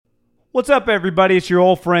What's up, everybody? It's your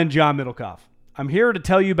old friend, John Middlecoff. I'm here to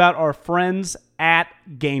tell you about our friends at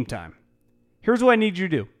Game Time. Here's what I need you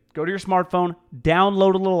to do. Go to your smartphone,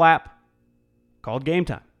 download a little app called Game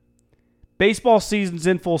Time. Baseball season's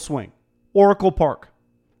in full swing. Oracle Park.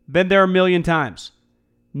 Been there a million times.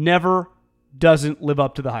 Never doesn't live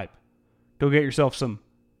up to the hype. Go get yourself some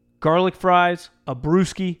garlic fries, a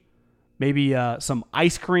brewski, maybe some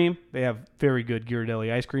ice cream. They have very good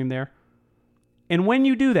Ghirardelli ice cream there. And when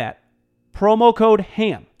you do that, promo code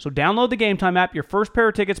HAM. So download the Game Time app. Your first pair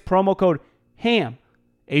of tickets, promo code HAM,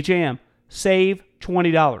 H-A-M, save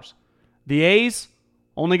 $20. The A's,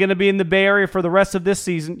 only going to be in the Bay Area for the rest of this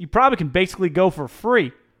season. You probably can basically go for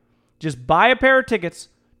free. Just buy a pair of tickets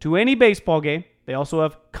to any baseball game. They also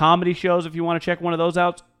have comedy shows if you want to check one of those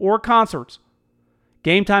out, or concerts.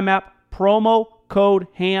 Game Time app, promo code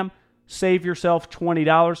HAM, save yourself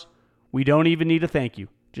 $20. We don't even need a thank you.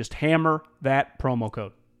 Just hammer that promo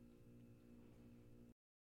code.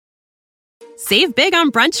 Save big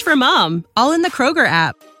on brunch for mom, all in the Kroger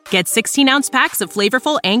app. Get 16-ounce packs of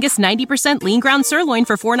flavorful Angus 90% lean ground sirloin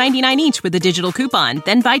for $4.99 each with a digital coupon.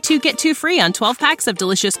 Then buy 2, get 2 free on 12 packs of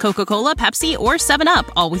delicious Coca-Cola, Pepsi, or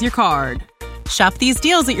 7-Up, all with your card. Shop these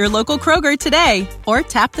deals at your local Kroger today, or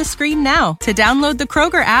tap the screen now to download the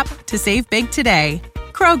Kroger app to save big today.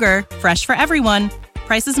 Kroger, fresh for everyone.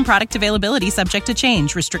 Prices and product availability subject to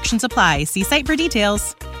change. Restrictions apply. See site for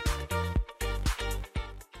details.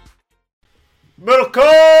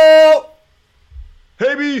 Middlecoff!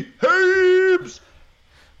 Hey, Habes!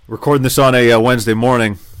 Recording this on a Wednesday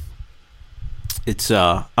morning. It's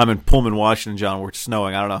I'm in Pullman, Washington, John, where it's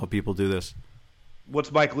snowing. I don't know how people do this.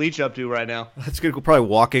 What's Mike Leach up to right now? That's good. We're probably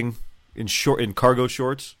walking in cargo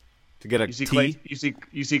shorts to get a you see tea.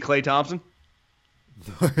 You see Klay Thompson?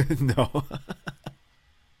 No.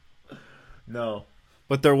 No.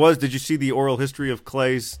 But there was. Did you see the oral history of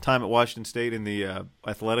Klay's time at Washington State in the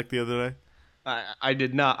Athletic the other day? I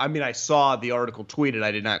did not. I mean, I saw the article tweeted.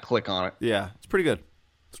 I did not click on it. Yeah, it's pretty good.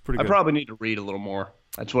 I probably need to read a little more.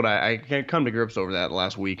 That's what I can't come to grips over that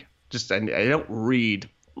last week. Just I don't read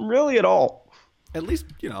really at all. At least,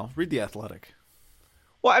 read the Athletic.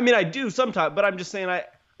 Well, I mean, I do sometimes, but I'm just saying I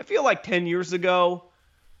feel like 10 years ago,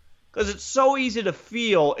 because it's so easy to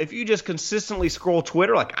feel if you just consistently scroll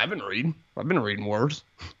Twitter, like I've been reading words.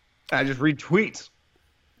 I just read tweets.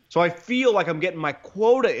 So I feel like I'm getting my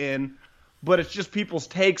quota in, but it's just people's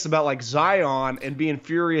takes about like Zion and being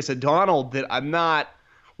furious at Donald that I'm not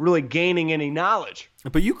really gaining any knowledge.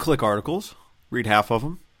 But you click articles, read half of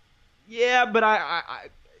them. Yeah, but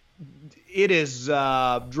it is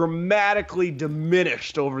dramatically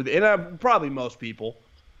diminished over and probably most people.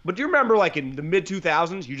 But do you remember, like in the mid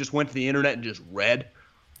 2000s, you just went to the internet and just read?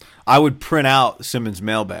 I would print out Simmons'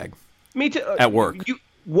 mailbag. Me too. At work.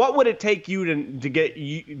 What would it take you to get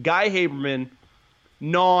Guy Haberman,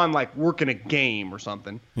 like working a game or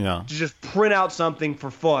something? Yeah. To just print out something for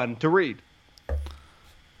fun to read.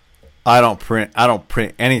 I don't print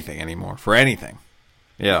anything anymore for anything.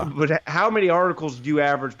 Yeah. But how many articles do you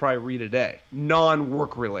average probably read a day?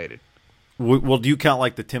 Non-work related. Well, do you count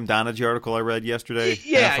like the Tim Donaghy article I read yesterday?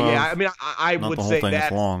 Yeah. I mean, I Not would the whole say thing that's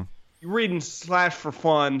is long. You're reading / for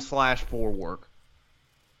fun / for work.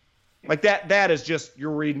 Like that is just you're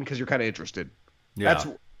reading because you're kind of interested. Yeah. That's,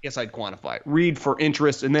 I guess I'd quantify it. Read for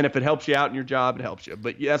interest, and then if it helps you out in your job, it helps you.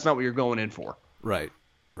 But that's not what you're going in for. Right.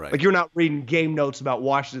 Like you're not reading game notes about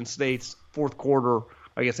Washington State's fourth quarter.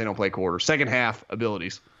 I guess they don't play quarter. Second half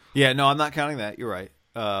abilities. Yeah, no, I'm not counting that. You're right.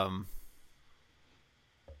 It's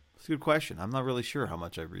a good question. I'm not really sure how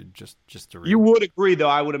much I read just to read. You would agree, though,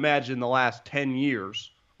 I would imagine the last 10 years,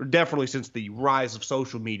 or definitely since the rise of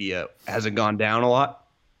social media, hasn't gone down a lot.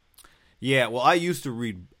 Yeah, well, I used to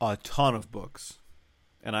read a ton of books,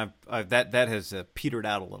 and I've that has petered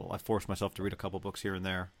out a little. I forced myself to read a couple books here and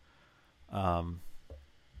there.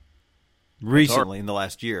 Recently, in the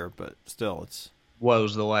last year, but still, it's. What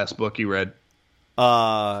was the last book you read?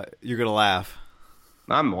 You're gonna laugh.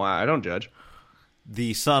 I don't judge.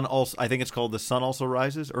 The Sun also. I think it's called The Sun Also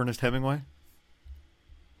Rises. Ernest Hemingway.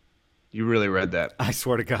 You really read that? I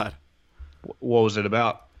swear to God. What was it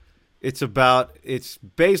about? It's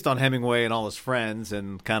based on Hemingway and all his friends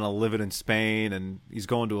and kind of living in Spain, and he's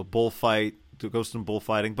going to a bullfight, goes to some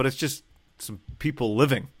bullfighting, but it's just some people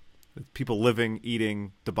living,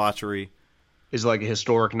 eating, debauchery. Is it like a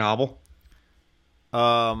historic novel?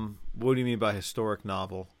 What do you mean by historic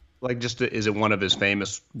novel? Like, is it one of his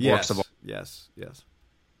famous works of art? Yes.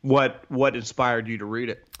 What inspired you to read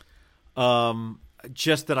it?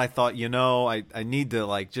 Just that I thought, I need to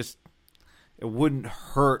it wouldn't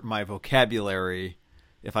hurt my vocabulary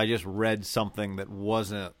if I just read something that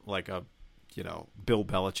wasn't like a Bill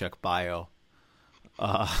Belichick bio.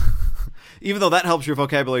 Even though that helps your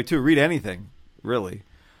vocabulary too. Read anything, really.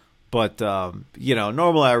 But,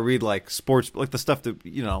 normally I read like sports, like the stuff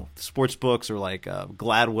that, sports books or like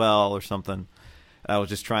Gladwell or something. I was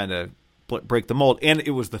just trying to break the mold. And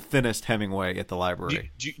it was the thinnest Hemingway at the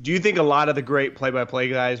library. Do you think a lot of the great play-by-play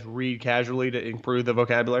guys read casually to improve the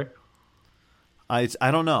vocabulary? I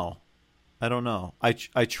don't know.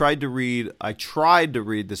 I tried to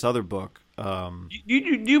read this other book. Do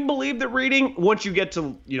you believe that reading, once you get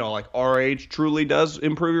to, like our age, truly does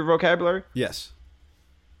improve your vocabulary? Yes.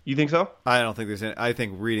 You think so? I don't think there's any. I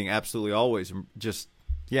think reading absolutely always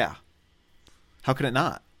yeah. How can it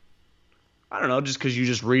not? I don't know, just because you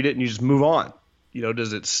just read it and you just move on.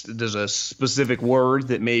 Does a specific word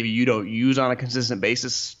that maybe you don't use on a consistent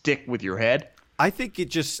basis stick with your head? I think it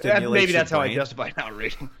just stimulates maybe that's your how I brain. justify not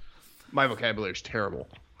reading. My vocabulary is terrible.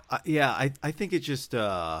 I think it just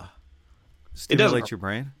stimulates your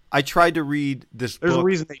brain. I tried to read this book. There's a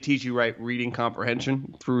reason they teach you reading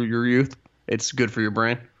comprehension through your youth. It's good for your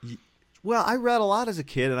brain. Well, I read a lot as a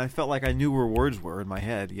kid, and I felt like I knew where words were in my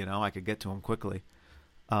head. I could get to them quickly.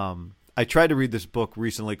 I tried to read this book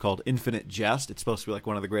recently called Infinite Jest. It's supposed to be like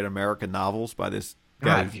one of the great American novels by this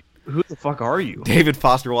guy. God, who the fuck are you? David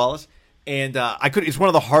Foster Wallace. And it's one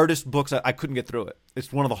of the hardest books. I couldn't get through it.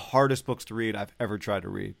 It's one of the hardest books to read I've ever tried to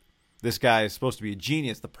read. This guy is supposed to be a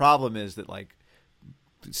genius. The problem is that like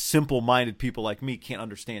simple-minded people like me can't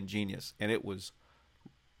understand genius, and it was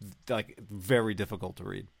like very difficult to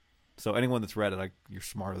read. So anyone that's read it, you're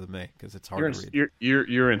smarter than me because it's hard to read.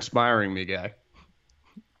 You're inspiring me, guy.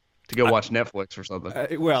 To go watch Netflix or something.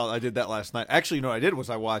 I did that last night. Actually, what I did was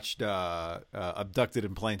I watched Abducted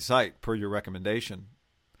in Plain Sight per your recommendation.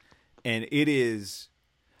 And it is,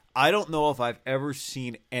 I don't know if I've ever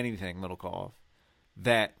seen anything, Middlecoff,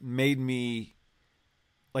 that made me,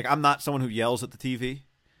 like, I'm not someone who yells at the TV,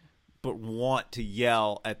 but want to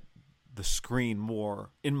yell at the screen more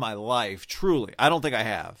in my life, truly. I don't think I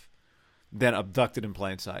have, than Abducted in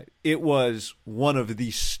Plain Sight. It was one of the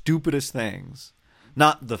stupidest things,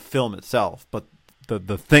 not the film itself, but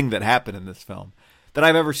the thing that happened in this film, that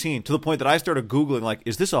I've ever seen, to the point that I started Googling, like,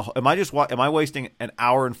 am I wasting an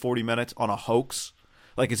hour and 40 minutes on a hoax?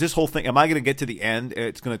 Like, is this whole thing, am I going to get to the end and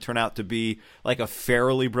it's going to turn out to be like a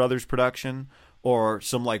Farrelly Brothers production or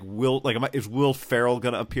some is Will Ferrell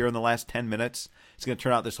going to appear in the last 10 minutes? It's going to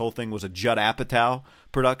turn out this whole thing was a Judd Apatow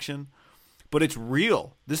production. But it's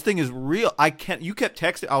real. This thing is real. You kept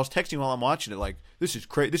texting. I was texting while I'm watching it like, this is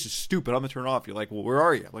crazy. This is stupid. I'm going to turn it off. You're like, well, where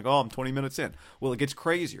are you? I'm like, I'm 20 minutes in. Well, it gets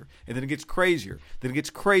crazier. And then it gets crazier. Then it gets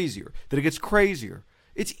crazier. Then it gets crazier.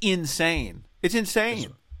 It's insane. It's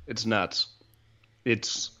insane. It's nuts.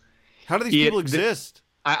 How do these people exist?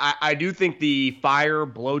 I do think the Fire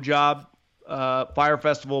Festival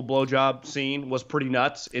blowjob scene was pretty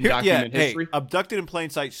nuts in document history. Hey, Abducted in Plain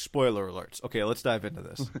Sight, spoiler alerts. Okay, let's dive into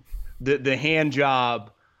this. The hand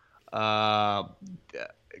job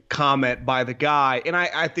comment by the guy, and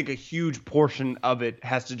I think a huge portion of it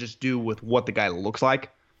has to just do with what the guy looks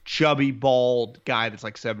like. Chubby, bald guy that's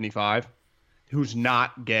like 75, who's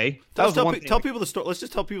not gay. Tell people the story. Let's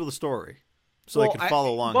just tell people the story so they can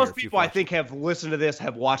follow along. Most people, I think, have listened to this,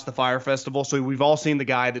 have watched the Fire Festival, so we've all seen the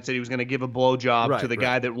guy that said he was going to give a blowjob to the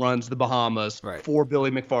guy that runs the Bahamas for Billy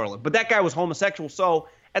McFarland. But that guy was homosexual, so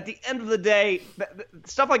at the end of the day,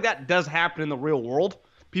 stuff like that does happen in the real world.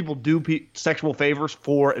 People do sexual favors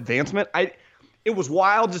for advancement. It was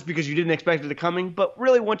wild just because you didn't expect it coming, but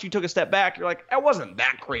really once you took a step back, you're like, that wasn't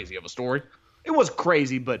that crazy of a story. It was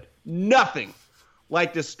crazy, but nothing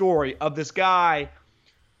like this story of this guy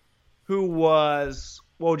who was,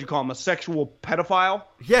 what would you call him, a sexual pedophile?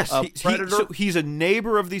 Yes, predator. He's a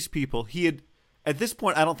neighbor of these people. He had, at this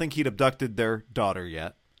point, I don't think he'd abducted their daughter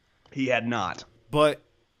yet. He had not. But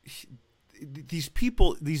these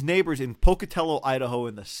people, these neighbors in Pocatello, Idaho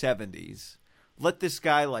in the 70s, let this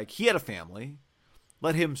guy, he had a family,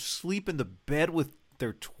 let him sleep in the bed with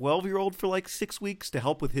their 12-year-old for 6 weeks to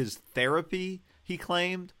help with his therapy, he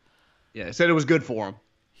claimed. Yeah, he said it was good for him.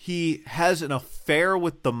 He has an affair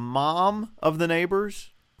with the mom of the neighbors.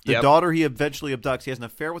 The daughter he eventually abducts. He has an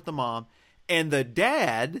affair with the mom. And the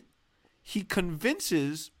dad, he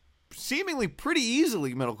convinces, seemingly pretty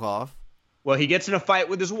easily, Middlecoff. Well, he gets in a fight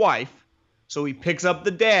with his wife. So he picks up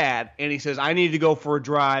the dad, and he says, I need to go for a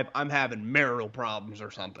drive. I'm having marital problems or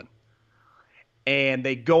something. And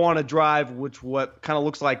they go on a drive, what kind of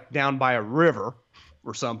looks like down by a river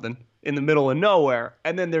or something in the middle of nowhere.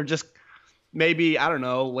 And then they're just maybe, I don't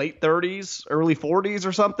know, late 30s, early 40s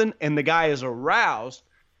or something. And the guy is aroused,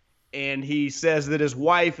 and he says that his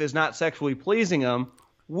wife is not sexually pleasing him,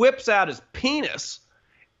 whips out his penis,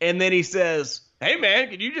 And then he says, hey, man,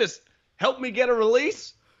 can you just help me get a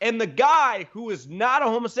release? And the guy who is not a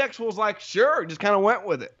homosexual is like, sure, just kind of went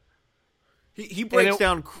with it. He breaks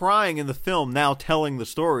down crying in the film, now telling the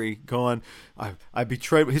story, going, I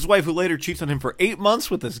betrayed his wife, who later cheats on him for 8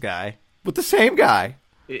 months with this guy, with the same guy.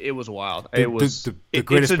 It was wild. The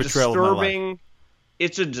greatest betrayal of my life.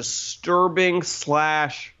 It's a disturbing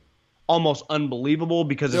 / almost unbelievable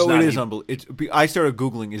because it's no, not. It is unbelievable. I started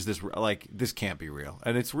Googling, is this like, this can't be real?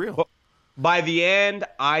 And it's real. Well, by the end,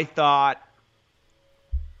 I thought,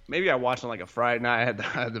 maybe I watched on like a Friday night. I had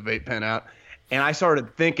the vape pen out, and I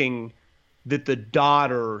started thinking that the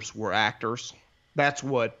daughters were actors. That's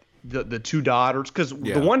what the two daughters, because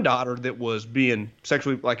the one daughter that was being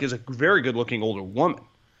sexually, like, is a very good looking older woman,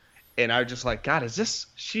 and I was just like, God,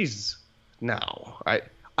 no.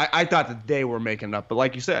 I thought that they were making it up, but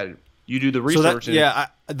like you said, you do the research. So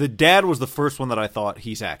the dad was the first one that I thought,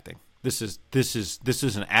 he's acting. This is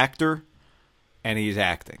an actor, and he's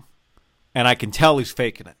acting. And I can tell he's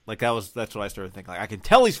faking it. Like, that's what I started thinking. Like, I can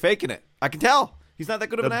tell he's faking it. I can tell. He's not that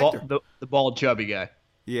good of an actor. The bald, chubby guy.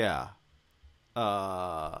 Yeah.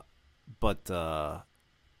 But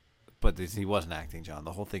he wasn't acting, John.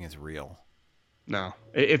 The whole thing is real. No.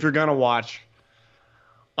 If you're going to watch,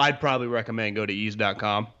 I'd probably recommend go to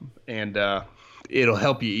ease.com, and it'll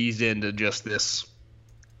help you ease into just this,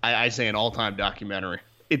 I say, an all-time documentary.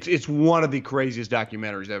 It's one of the craziest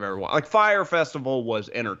documentaries I've ever watched. Like, Fire Festival was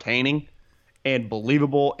entertaining and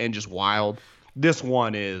believable and just wild. This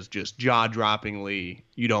one is just jaw-droppingly,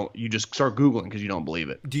 you just start Googling because you don't believe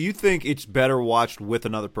it. Do you think it's better watched with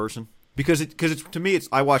another person? Because to me,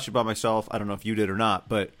 I watched it by myself. I don't know if you did or not,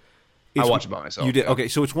 but I watched it by myself. You did? Okay,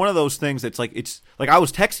 so it's one of those things that's like, it's like I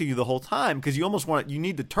was texting you the whole time because you almost you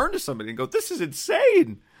need to turn to somebody and go, this is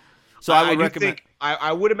insane. So I would recommend.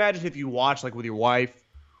 I would imagine if you watch, like, with your wife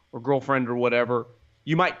or girlfriend or whatever,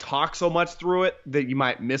 you might talk so much through it that you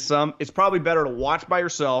might miss some. It's probably better to watch by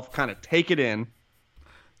yourself, kind of take it in.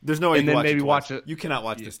 There's no way and you then maybe watch it. You cannot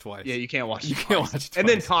watch this twice. Yeah, you can't watch it. You can't watch it twice. And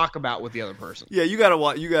then talk about with the other person. Yeah, you gotta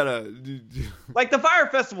watch. You gotta. Like, the Fire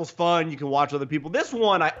Festival's fun. You can watch other people. This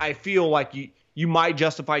one, I feel like you might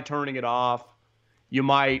justify turning it off. You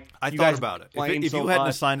might. I thought about it. If you hadn't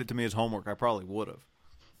assigned it to me as homework, I probably would have.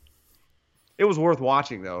 It was worth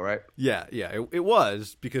watching, though, right? Yeah, it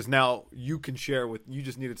was, because now you can share with. You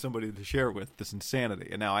just needed somebody to share with this insanity,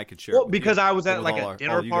 and now I could share. Well, with because you, I was at like a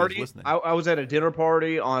dinner party. I was at a dinner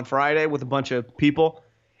party on Friday with a bunch of people,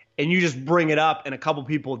 and you just bring it up, and a couple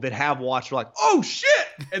people that have watched are like, "Oh shit!"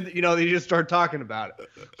 and they just start talking about it.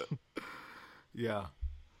 Yeah.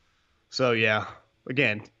 So yeah,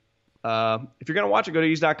 again, if you're gonna watch it, go to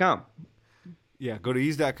ease.com. Yeah, go to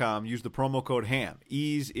ease.com. Use the promo code HAM.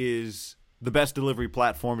 Ease is the best delivery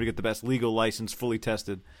platform to get the best legal license, fully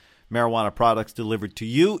tested marijuana products delivered to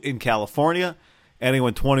you in California.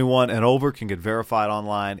 Anyone 21 and over can get verified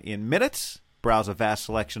online in minutes. Browse a vast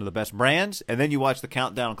selection of the best brands, and then you watch the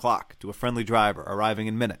countdown clock to a friendly driver arriving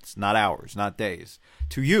in minutes, not hours, not days,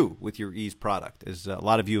 to you with your Ease product. As a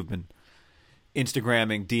lot of you have been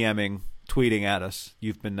Instagramming, DMing, tweeting at us,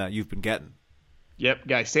 you've been getting. Yep,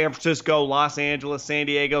 guys. San Francisco, Los Angeles, San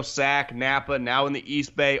Diego, Sac, Napa, now in the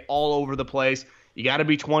East Bay, all over the place. You got to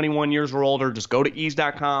be 21 years or older. Just go to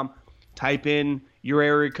ease.com, type in your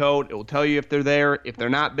area code. It will tell you if they're there. If they're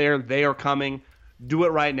not there, they are coming. Do it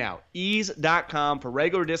right now. Ease.com for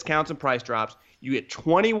regular discounts and price drops. You get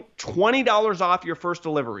 $20 off your first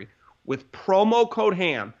delivery with promo code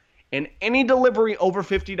HAM, and any delivery over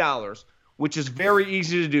 $50, which is very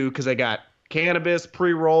easy to do because they got cannabis,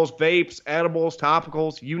 pre-rolls, vapes, edibles,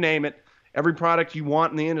 topicals, you name it. Every product you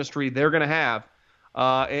want in the industry, they're going to have.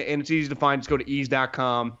 And it's easy to find. Just go to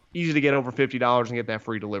ease.com. Easy to get over $50 and get that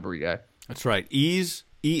free delivery, guy. That's right. Ease,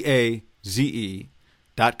 EAZE.com.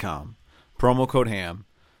 Promo code HAM.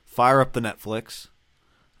 Fire up the Netflix.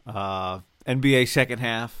 NBA second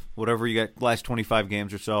half, whatever you got, last 25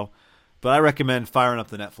 games or so. But I recommend firing up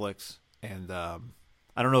the Netflix. And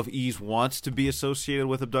I don't know if Ease wants to be associated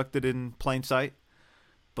with Abducted in Plain Sight,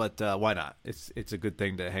 but why not? It's a good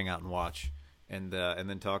thing to hang out and watch, and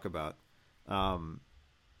then talk about. How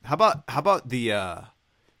about the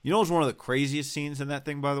it was one of the craziest scenes in that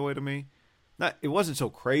thing, by the way, to me. It wasn't so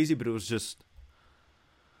crazy, but it was just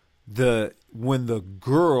when the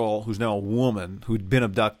girl, who's now a woman who'd been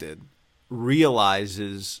abducted,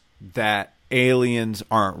 realizes that aliens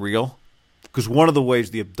aren't real. Because one of the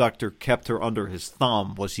ways the abductor kept her under his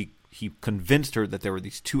thumb was he convinced her that there were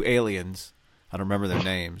these two aliens. I don't remember their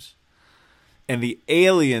names. And the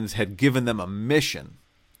aliens had given them a mission.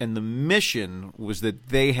 And the mission was that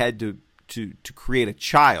they had to create a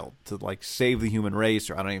child to, like, save the human race,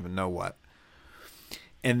 or I don't even know what.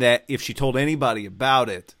 and that if she told anybody about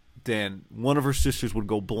it, then one of her sisters would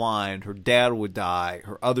go blind, her dad would die,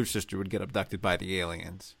 her other sister would get abducted by the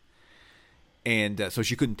aliens. And so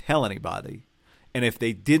she couldn't tell anybody. And if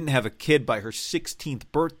they didn't have a kid by her 16th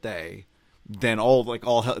birthday, then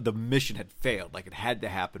the mission had failed. Like, it had to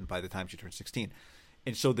happen by the time she turned 16.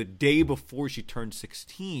 And so the day before she turned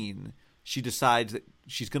 16, she decides that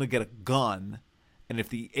she's going to get a gun, and if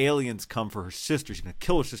the aliens come for her sister, she's going to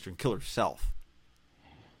kill her sister and kill herself.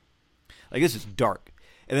 Like, this is dark.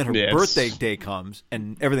 And then her birthday day comes,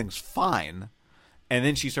 and everything's fine. And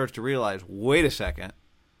then she starts to realize, wait a second,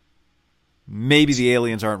 maybe the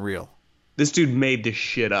aliens aren't real. This dude made this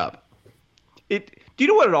shit up. Do you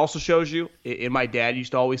know what it also shows you? And my dad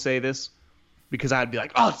used to always say this, because I'd be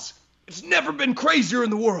like, oh, it's never been crazier in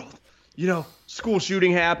the world. You know, school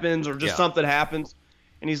shooting happens or just something happens.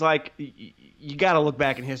 And he's like, you got to look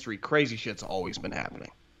back in history. Crazy shit's always been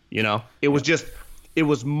happening. You know, it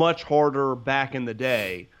was much harder back in the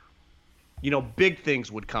day. You know, big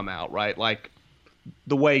things would come out, right? Like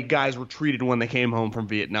the way guys were treated when they came home from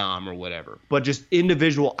Vietnam or whatever. But just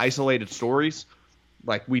individual isolated stories,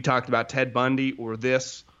 like we talked about Ted Bundy or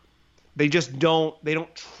this, they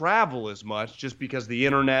don't travel as much just because the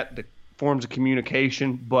internet, the forms of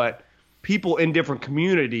communication, but people in different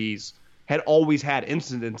communities had always had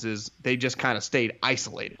incidences. They just kind of stayed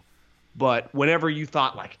isolated. But whenever you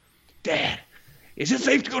thought like, Dad, is it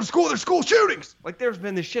safe to go to school? There's school shootings. Like,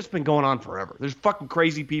 this shit's been going on forever. There's fucking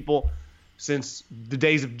crazy people since the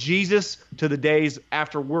days of Jesus to the days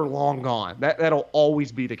after we're long gone. That'll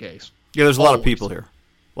always be the case. Yeah, there's a lot of people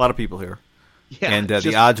here. Yeah, and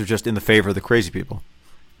the odds are just in the favor of the crazy people.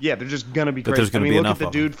 Yeah, they're just gonna be crazy. There's gonna be look enough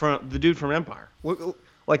at the dude from Empire.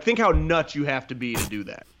 Like, think how nuts you have to be to do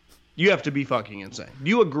that. You have to be fucking insane. Do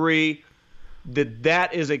you agree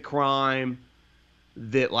that is a crime?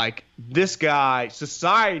 That, like, this guy,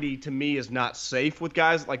 society to me is not safe with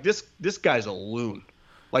guys like this. This guy's a loon.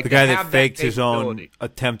 Like, the guy that faked his own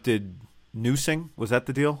attempted noosing, was that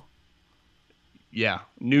the deal? Yeah,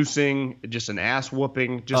 noosing, just an ass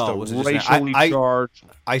whooping, just racially charged.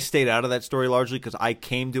 I stayed out of that story largely because I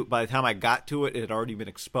came to it. By the time I got to it, it had already been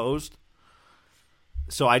exposed.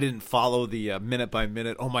 So I didn't follow the minute by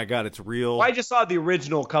minute. Oh my God, it's real. Well, I just saw the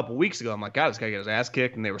original a couple weeks ago. I'm like, God, this guy got his ass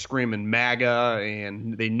kicked, and they were screaming MAGA,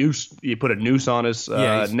 and he put a noose on his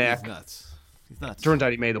neck. He's nuts. He's nuts. Turns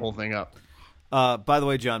out he made the whole thing up. By the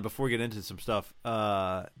way, John, before we get into some stuff,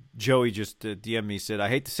 Joey just DM'd me, said, I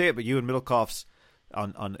hate to say it, but you and Middlecoff's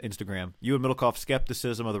on Instagram, you and Middlecoff's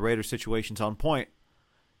skepticism of the Raiders situation's on point.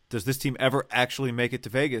 Does this team ever actually make it to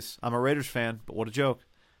Vegas? I'm a Raiders fan, but what a joke.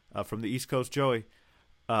 From the East Coast, Joey.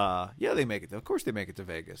 Yeah, they make it. Of course they make it to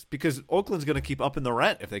Vegas because Oakland's going to keep upping the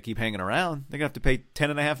rent if they keep hanging around. They're going to have to pay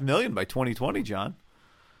 $10.5 million by 2020, John.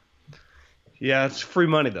 Yeah, it's free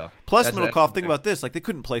money, though. Plus, Middlecoff, think about this. Like, they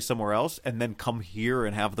couldn't play somewhere else and then come here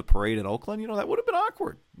and have the parade in Oakland. You know, that would have been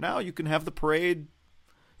awkward. Now you can have the parade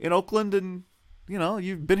in Oakland and, you know,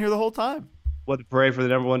 you've been here the whole time. What, the parade for the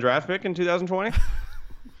number 1 draft pick in 2020?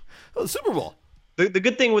 Oh, the Super Bowl. The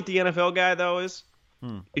good thing with the NFL guy, though, is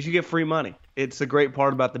you get free money. It's a great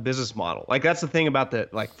part about the business model. Like, that's the thing about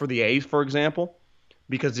for the A's, for example,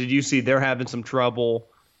 because did you see they're having some trouble?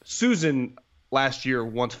 Susan last year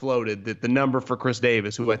once floated that the number for Chris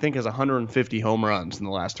Davis, who I think has 150 home runs in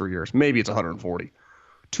the last 3 years, maybe it's 140,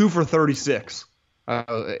 2 for 36.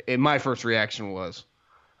 And my first reaction was,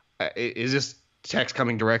 is this text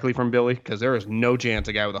coming directly from Billy? Because there is no chance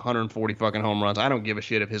a guy with 140 fucking home runs. I don't give a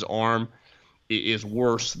shit if his arm is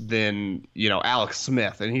worse than, you know, Alex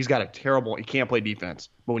Smith, and he's got he can't play defense.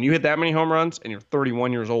 But when you hit that many home runs and you're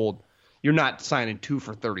 31 years old, you're not signing 2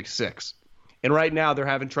 for 36. And right now they're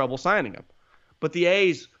having trouble signing him. But the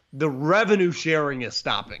A's, the revenue sharing is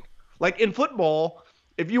stopping. Like in football,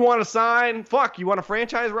 if you want to sign, you want to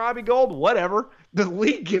franchise Robbie Gold, whatever. The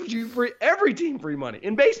league gives you every team free money.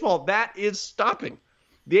 In baseball, that is stopping.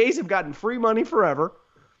 The A's have gotten free money forever.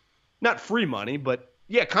 Not free money, but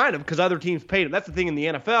yeah, kind of, because other teams paid them. That's the thing in the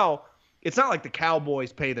NFL. It's not like the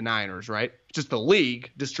Cowboys pay the Niners, right? It's just the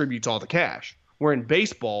league distributes all the cash. Where in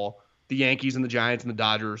baseball, the Yankees and the Giants and the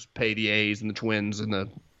Dodgers pay the A's and the Twins and the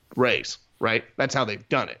Rays, right? That's how they've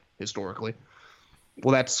done it historically.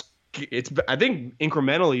 Well, I think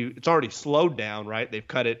incrementally, it's already slowed down, right? They've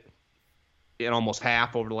cut it in almost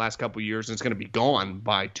half over the last couple of years, and it's going to be gone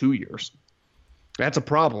by 2 years. That's a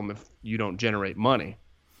problem if you don't generate money.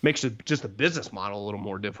 Makes it just the business model a little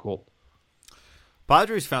more difficult.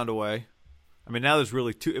 Padres found a way. I mean, now there's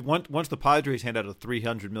really once the Padres hand out a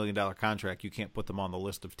 $300 million contract, you can't put them on the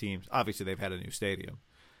list of teams. Obviously, they've had a new stadium.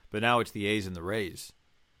 But now it's the A's and the Rays,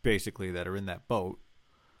 basically, that are in that boat.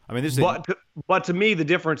 I mean, this is but to me, the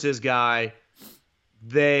difference is, Guy,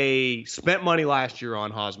 they spent money last year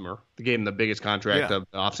on Hosmer. They gave him the biggest contract of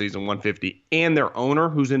the offseason, 150, and their owner,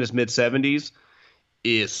 who's in his mid-70s,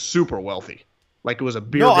 is super wealthy. Like it was a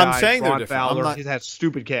beer guy. I'm saying they're Ron different. Fowler. He has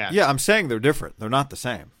stupid cash. Yeah, I'm saying they're different. They're not the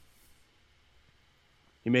same.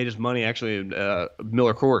 He made his money actually in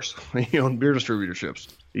Miller Coors. He owned beer distributorships.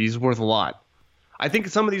 He's worth a lot. I think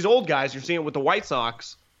some of these old guys, you're seeing it with the White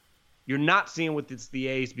Sox. You're not seeing with the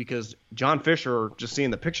A's because John Fisher, just seeing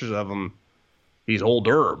the pictures of him, he's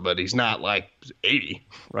older, but he's not like 80,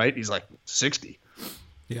 right? He's like 60.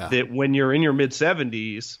 Yeah. That when you're in your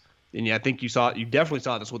mid-70s, and I think you definitely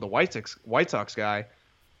saw this with the White Sox guy,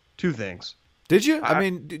 two things. Did you? I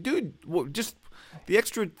mean, dude, just the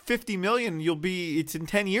extra $50 million, it's in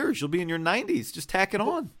 10 years. You'll be in your 90s. Just tack it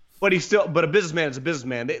on. But a businessman is a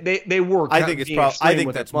businessman. They work. I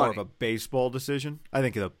think that's more of a baseball decision. I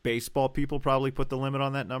think the baseball people probably put the limit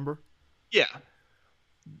on that number. Yeah.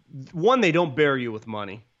 One, they don't bury you with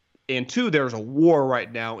money. And two, there's a war right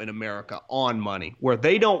now in America on money where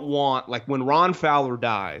they don't want, like when Ron Fowler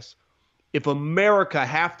dies, if America,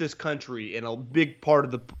 half this country and a big part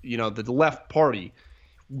of the left party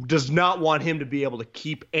does not want him to be able to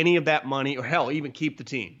keep any of that money or hell, even keep the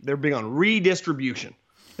team. They're big on redistribution.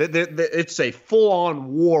 It's a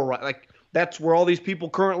full-on war. Right? Like that's where all these people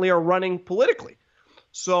currently are running politically.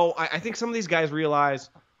 So I think some of these guys realize,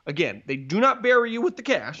 again, they do not bury you with the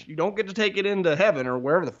cash. You don't get to take it into heaven or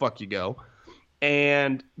wherever the fuck you go.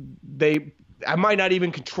 And I might not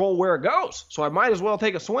even control where it goes, so I might as well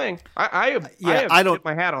take a swing. I have tipped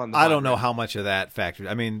my hat on. I don't know how much of that factored.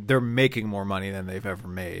 I mean, they're making more money than they've ever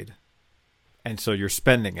made, and so you're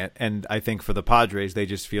spending it. And I think for the Padres, they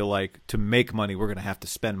just feel like to make money, we're going to have to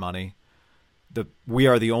spend money. We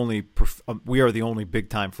are the only big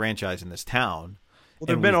time franchise in this town. Well,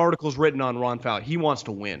 there have been articles written on Ron Fowler. He wants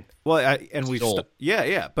to win. Well,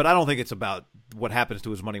 but I don't think it's about what happens to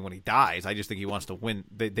his money when he dies. I just think he wants to win.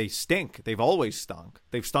 They stink. They've always stunk.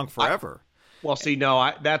 They've stunk forever.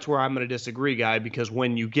 That's where I'm going to disagree, Guy, because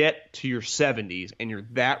when you get to your 70s and you're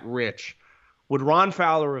that rich, would Ron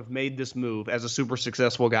Fowler have made this move as a super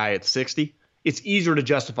successful guy at 60? It's easier to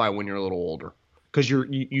justify when you're a little older. Because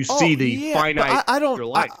you see the finite your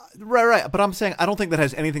life. Right. But I'm saying I don't think that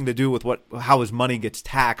has anything to do with how his money gets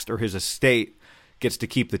taxed or his estate gets to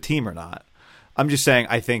keep the team or not. I'm just saying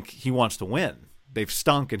I think he wants to win. They've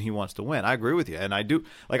stunk and he wants to win. I agree with you. And I do.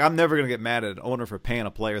 Like, I'm never going to get mad at an owner for paying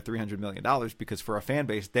a player $300 million because for a fan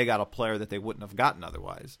base, they got a player that they wouldn't have gotten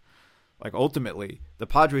otherwise. Like, ultimately, the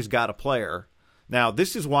Padres got a player. Now,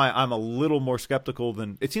 this is why I'm a little more skeptical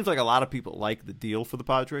than – it seems like a lot of people like the deal for the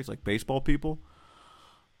Padres, like baseball people.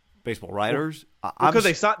 Baseball writers, because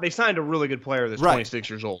they signed a really good player that's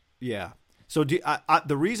 26 years old. Yeah. So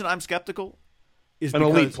the reason I'm skeptical is an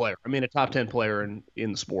elite player. I mean, a top 10 player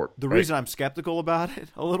in the sport. The reason I'm skeptical about it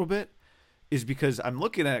a little bit is because I'm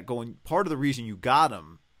looking at it going. Part of the reason you got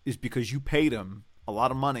him is because you paid him a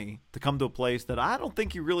lot of money to come to a place that I don't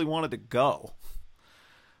think he really wanted to go.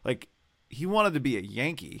 Like he wanted to be a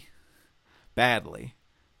Yankee badly,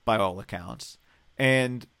 by all accounts,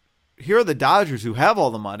 and. Here are the Dodgers who have all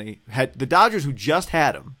the money. The Dodgers who just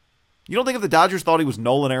had him. You don't think if the Dodgers thought he was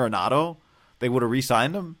Nolan Arenado, they would have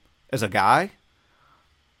re-signed him as a guy?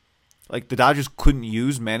 Like the Dodgers couldn't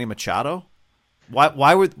use Manny Machado? Why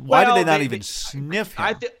did they not even sniff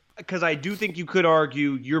him? Because I do think you could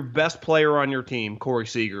argue your best player on your team, Corey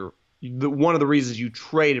Seager, one of the reasons you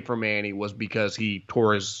traded for Manny was because he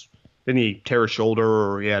didn't he tear his shoulder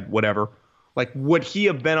or he had whatever? Like, would he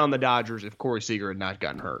have been on the Dodgers if Corey Seager had not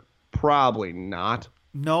gotten hurt? Probably not.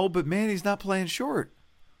 No, but Manny's not playing short.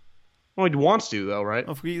 Well, he wants to, though, right?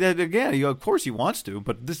 Again, of course he wants to,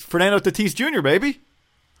 but this is Fernando Tatis Jr., baby.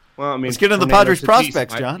 Well, I mean, let's get into the Padres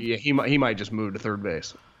prospects, John. Yeah, he might just move to third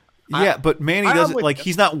base. Yeah, but Manny doesn't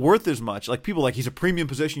he's not worth as much. Like people he's a premium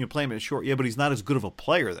position, you play him at short. Yeah, but he's not as good of a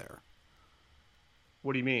player there.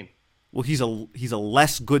 What do you mean? Well, he's a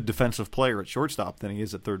less good defensive player at shortstop than he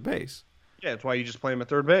is at third base. Yeah, that's why you just play him at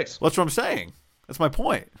third base. Well, that's what I'm saying. That's my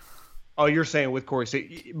point. Oh, you're saying with Corey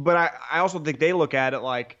Seager. But I also think they look at it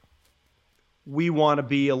like we want to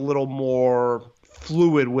be a little more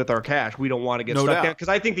fluid with our cash. We don't want to get stuck down. Because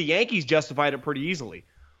I think the Yankees justified it pretty easily.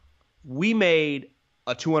 We made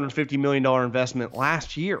a $250 million investment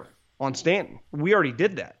last year on Stanton. We already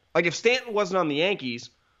did that. Like if Stanton wasn't on the Yankees,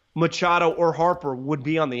 Machado or Harper would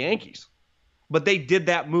be on the Yankees. But they did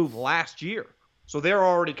that move last year. So they're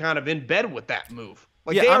already kind of in bed with that move.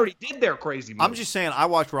 Like they already did their crazy move. I'm just saying I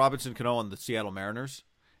watched Robinson Cano on the Seattle Mariners,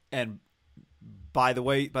 and by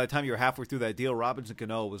the time you were halfway through that deal, Robinson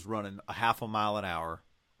Cano was running a half a mile an hour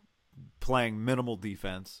playing minimal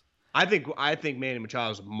defense. I think Manny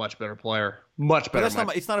Machado is a much better player. Much better.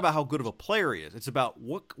 But it's not about how good of a player he is. It's about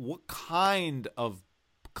what kind of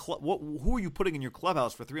who are you putting in your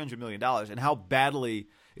clubhouse for $300 million, and how badly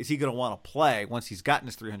is he going to want to play once he's gotten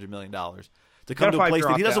his $300 million to come to a place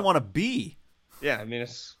that he doesn't want to be. Yeah, I mean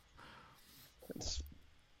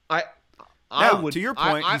to your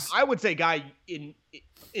point, I would say, Guy,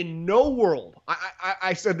 in no world,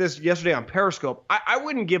 I said this yesterday on Periscope, I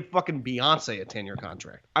wouldn't give fucking Beyonce a 10-year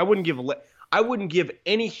contract. I wouldn't give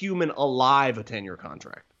any human alive a 10-year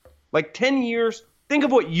contract. Like 10 years, think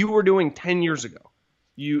of what you were doing 10 years ago.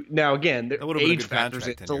 Now again, the age factors,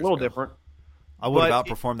 it's a little different. I would have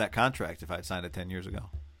outperformed that contract if I had signed it 10 years ago.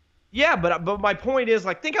 Yeah, but my point is,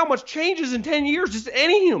 like, think how much changes in 10 years, just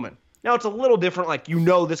any human. Now it's a little different, like,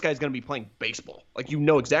 this guy's going to be playing baseball. Like,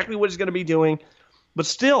 exactly what he's going to be doing. But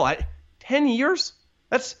still, 10 years?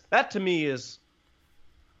 That to me is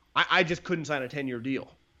I just couldn't sign a 10-year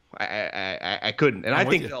deal. I couldn't. And I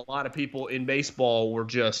think that a lot of people in baseball were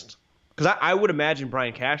just – because I would imagine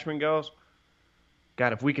Brian Cashman goes,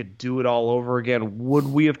 God, if we could do it all over again, would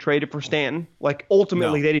we have traded for Stanton? Like,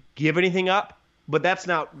 ultimately, they didn't give anything up. But that's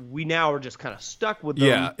not – we now are just kind of stuck with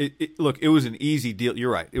them. Yeah, look, it was an easy deal.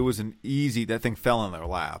 You're right. It was an easy – that thing fell in their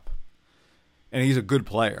lap. And he's a good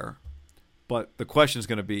player. But the question is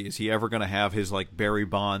going to be, is he ever going to have his, like, Barry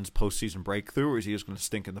Bonds postseason breakthrough, or is he just going to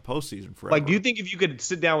stink in the postseason forever? Like, do you think if you could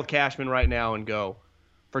sit down with Cashman right now and go,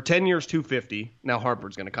 for 10 years, $250, now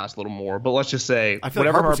Harper's going to cost a little more, but let's just say I feel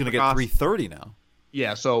like Harper's going to get $330 now.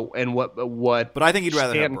 Yeah, so, and what But I think he'd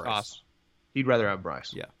rather have Bryce. Costs, he'd rather have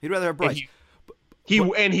Bryce. Yeah, he'd rather have Bryce.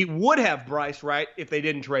 And he would have Bryce, right, if they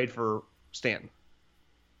didn't trade for Stanton.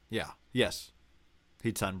 Yeah, yes.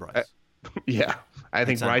 He'd sign Bryce. Yeah, I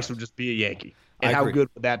think Bryce would just be a Yankee. And how good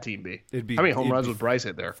would that team be? How many home runs would Bryce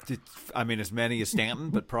hit there? I mean, as many as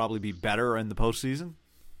Stanton, but probably be better in the postseason.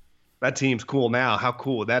 That team's cool now. How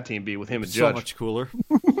cool would that team be with him and Judge? So much cooler.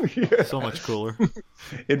 So much cooler.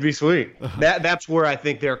 It'd be sweet. That's where I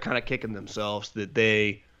think they're kind of kicking themselves.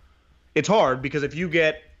 It's hard because if you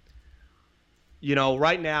get,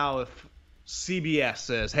 right now if CBS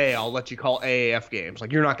says, hey, I'll let you call AAF games,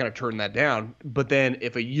 like, you're not going to turn that down. But then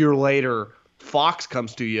if a year later Fox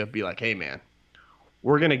comes to you, be like, hey, man,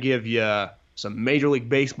 we're going to give you some Major League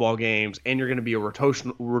Baseball games, and you're going to be a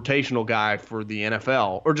rotational guy for the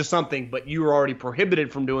NFL or just something, but you were already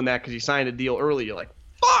prohibited from doing that because you signed a deal early. You're like,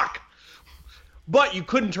 fuck! But you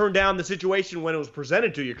couldn't turn down the situation when it was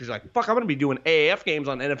presented to you because you're like, fuck, I'm going to be doing AAF games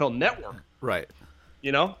on NFL Network. Right.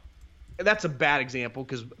 That's a bad example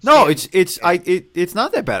because it's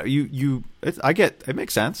not that bad. It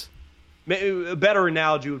makes sense. A better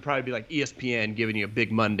analogy would probably be like ESPN giving you a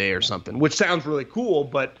big Monday or something, which sounds really cool,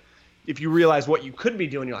 but if you realize what you could be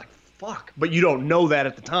doing, you're like, fuck. But you don't know that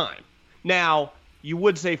at the time. Now, you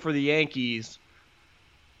would say for the Yankees,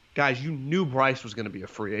 guys, you knew Bryce was going to be a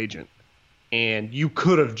free agent, and you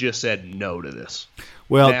could have just said no to this.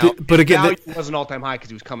 Well, but again, it was an all-time high because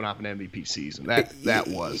he was coming off an MVP season. That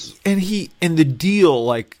was. And the deal,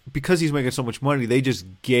 like, because he's making so much money, they just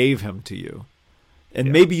gave him to you.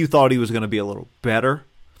 And maybe you thought he was going to be a little better,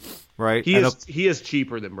 right? He is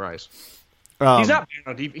cheaper than Bryce. He's not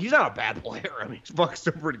a bad player. I mean, he's fucking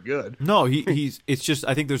still pretty good. No, it's just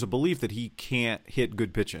I think there's a belief that he can't hit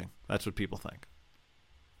good pitching. That's what people think.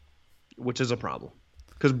 Which is a problem.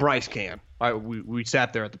 Because Bryce can. We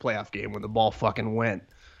sat there at the playoff game when the ball fucking went.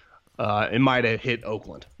 It might have hit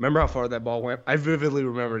Oakland. Remember how far that ball went? I vividly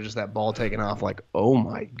remember just that ball taking off like, oh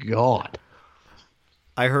my God.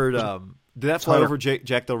 I heard did that fly over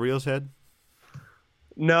Jack Del Rio's head?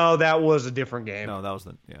 No, that was a different game. No, that was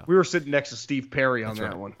We were sitting next to Steve Perry on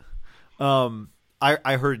that one.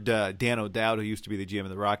 I heard Dan O'Dowd, who used to be the GM of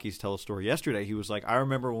the Rockies, tell a story yesterday. He was like, I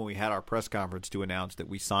remember when we had our press conference to announce that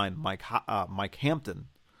we signed Mike Hampton,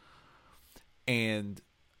 and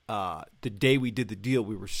the day we did the deal,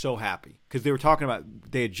 we were so happy because they were talking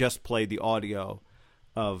about they had just played the audio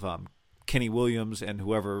of Kenny Williams and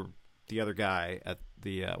whoever the other guy at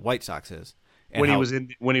the White Sox is. And when he was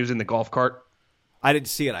in the golf cart. I didn't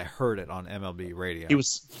see it. I heard it on MLB radio. He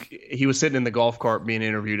was sitting in the golf cart being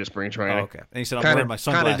interviewed at spring training. Oh, okay. And he said, I'm wearing my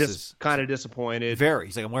sunglasses. Kind of disappointed. Very.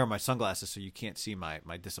 He's like, I'm wearing my sunglasses so you can't see my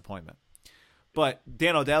disappointment. But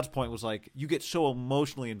Dan O'Dowd's point was like, you get so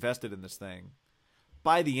emotionally invested in this thing.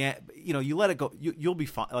 By the end, you let it go. You'll be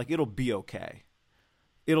fine. Like, it'll be okay.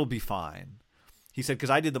 It'll be fine. He said,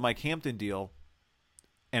 because I did the Mike Hampton deal,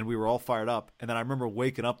 and we were all fired up. And then I remember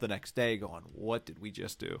waking up the next day going, what did we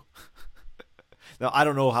just do? Now, I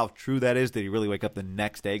don't know how true that is. Did he really wake up the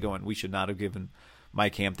next day going, we should not have given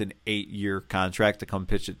Mike Hampton 8-year contract to come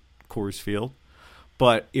pitch at Coors Field?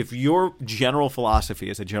 But if your general philosophy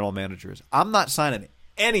as a general manager is, I'm not signing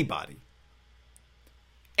anybody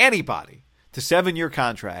to 7-year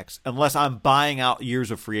contracts unless I'm buying out years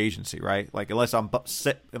of free agency, right? Like unless I'm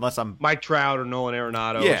Mike Trout or Nolan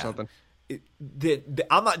Arenado or something.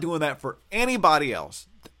 I'm not doing that for anybody else.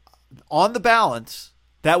 On the balance,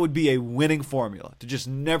 that would be a winning formula to just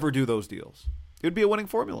never do those deals. It would be a winning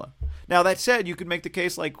formula. Now, that said, you could make the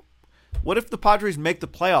case like, what if the Padres make the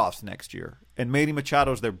playoffs next year and Manny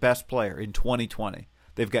Machado's their best player in 2020?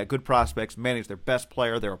 They've got good prospects. Manny's their best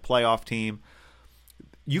player. They're a playoff team.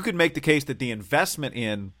 You could make the case that the investment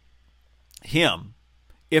in him,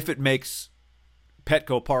 if it makes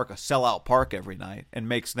Petco Park a sellout park every night and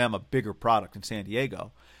makes them a bigger product in San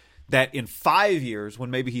Diego, that in 5 years,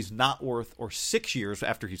 when maybe he's not worth, or 6 years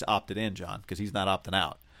after he's opted in, John, because he's not opting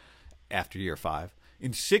out after year 5,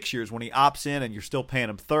 in 6 years when he opts in and you're still paying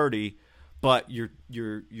him $30, but your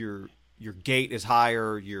gate is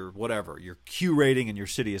higher, your Q rating in your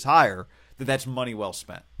city is higher, that's money well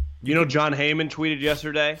spent. You know, John Heyman tweeted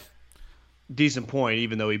yesterday, decent point,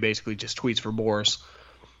 even though he basically just tweets for Boris,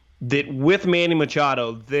 that with Manny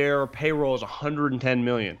Machado, their payroll is $110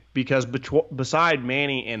 million because beside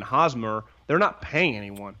Manny and Hosmer, they're not paying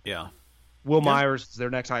anyone. Yeah. Will Myers is their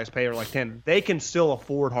next highest payer, like 10. They can still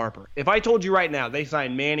afford Harper. If I told you right now they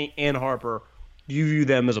signed Manny and Harper, do you view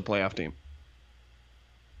them as a playoff team?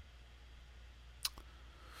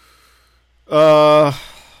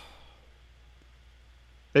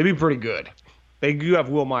 They'd be pretty good. They do have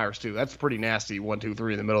Will Myers, too. That's pretty nasty, 1, 2,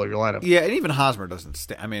 3 in the middle of your lineup. Yeah, and even Hosmer doesn't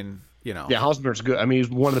stay. I mean, you know. Yeah, Hosmer's good. I mean, he's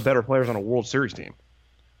one of the better players on a World Series team.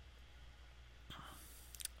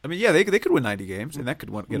 I mean, yeah, they could win 90 games, and that could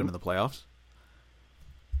get them in the playoffs.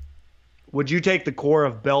 Would you take the core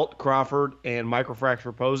of Belt, Crawford, and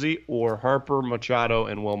Microfracture Posey, or Harper, Machado,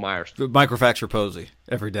 and Will Myers? Microfracture Posey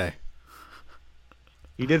every day.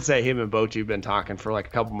 He did say him and Bochy have been talking for like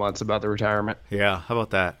a couple months about the retirement. Yeah, how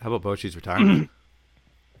about that? How about Bochy's retirement?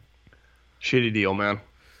 Shitty deal, man.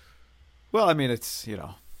 Well, I mean, it's, you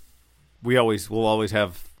know, we'll always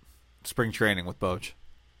have spring training with Boch.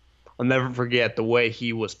 I'll never forget the way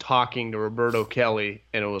he was talking to Roberto Kelly,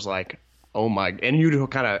 and it was like, oh my! And you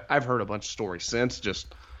kind of, I've heard a bunch of stories since.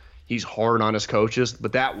 Just he's hard on his coaches,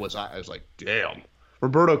 but I was like, damn.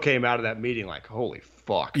 Roberto came out of that meeting like, holy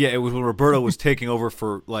fuck. Yeah, it was when Roberto was taking over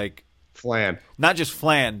for like Flan, not just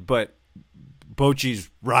Flan, but Bochy's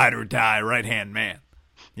ride or die right hand man.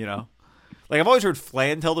 You know, like I've always heard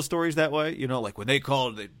Flan tell the stories that way. You know, like when they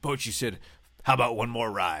called, Bochy said, "How about one more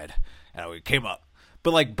ride?" And we came up.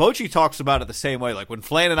 But like Bochy talks about it the same way. Like when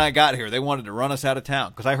Flan and I got here, they wanted to run us out of town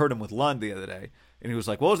because I heard him with Lund the other day, and he was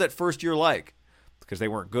like, "What was that first year like?" Because they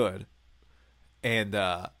weren't good, and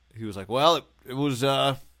he was like, "Well, it was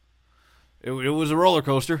a roller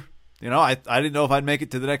coaster. You know, I didn't know if I'd make it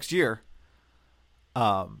to the next year."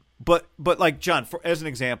 But like John, as an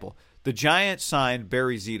example, the Giants signed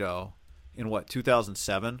Barry Zito in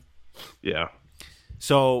 2007. Yeah.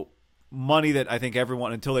 So money that I think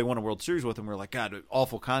everyone, until they won a World Series with him, were like, God,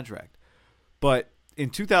 awful contract. But in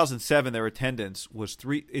 2007, their attendance was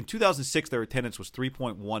in 2006, their attendance was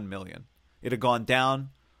 3.1 million. It had gone down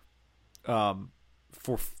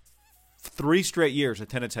for 3 straight years.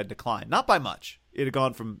 Attendance had declined, not by much. It had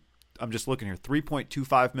gone from, I'm just looking here,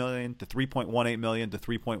 3.25 million to 3.18 million to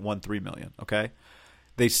 3.13 million. Okay,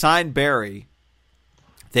 they signed Barry.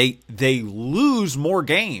 They lose more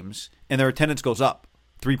games and their attendance goes up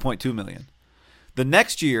 3.2 million. The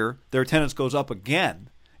next year, their attendance goes up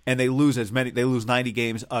again, and they lose 90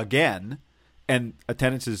 games again, and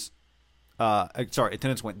attendance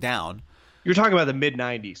went down. You're talking about the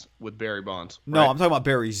mid-'90s with Barry Bonds. Right? No, I'm talking about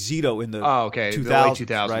Barry Zito in the 2000s. The late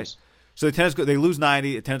 2000s. Right? So they lose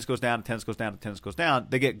 90, attendance goes down, attendance goes down, attendance goes down.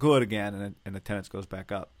 They get good again, and attendance goes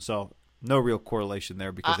back up. So no real correlation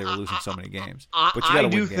there because they were losing so many games. But you I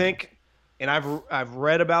do think, and I've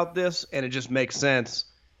read about this, and it just makes sense.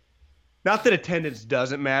 Not that attendance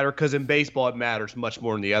doesn't matter, because in baseball it matters much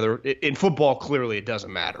more than the other. In football, clearly it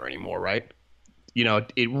doesn't matter anymore, right? You know,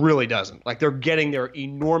 it really doesn't. Like, they're getting their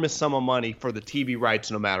enormous sum of money for the TV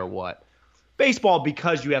rights no matter what. Baseball,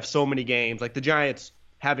 because you have so many games, like the Giants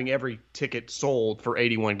having every ticket sold for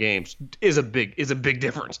 81 games is a big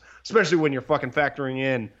difference, especially when you're fucking factoring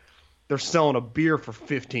in they're selling a beer for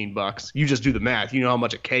 $15. You just do the math. You know how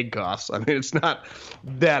much a keg costs. I mean, it's not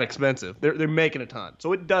that expensive. They're making a ton.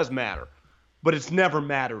 So it does matter. But it's never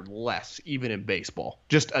mattered less, even in baseball.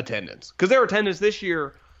 Just attendance. Because their attendance this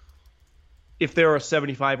year, if they're a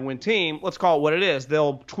 75-win team, let's call it what it is,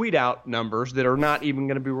 they'll tweet out numbers that are not even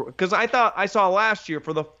going to be – because I saw last year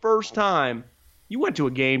for the first time, you went to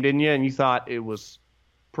a game, didn't you? And you thought it was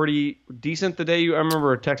pretty decent the day I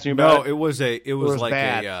remember texting you No, about it was like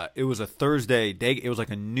bad? it was a Thursday day. It was like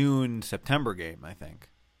a noon September game, I think.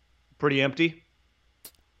 Pretty empty.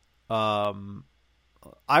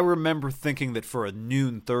 I remember thinking that for a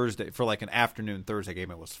noon Thursday, for like an afternoon Thursday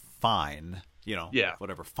game, it was fine. Yeah.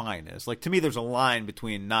 Whatever fine is. Like, to me, there's a line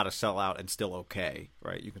between not a sellout and still okay,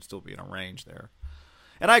 right? You can still be in a range there.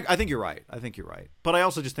 And I think you're right. But I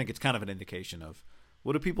also just think it's kind of an indication of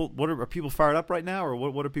are people fired up right now, or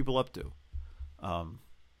what are people up to?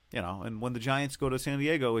 And when the Giants go to San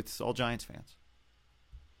Diego, it's all Giants fans.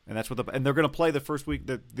 And that's and they're going to play the first week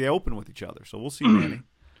that they open with each other. So we'll see, Manny.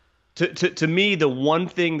 To me, the one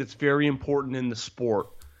thing that's very important in the sport,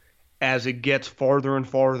 as it gets farther and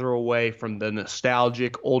farther away from the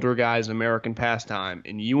nostalgic older guys' American pastime,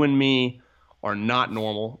 and you and me are not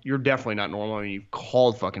normal. You're definitely not normal. I mean, you've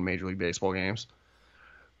called fucking Major League Baseball games.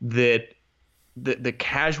 That the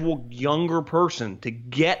casual younger person, to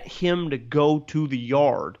get him to go to the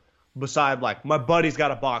yard, beside like, my buddy's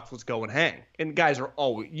got a box, let's go and hang. And guys are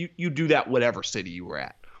always, you do that whatever city you were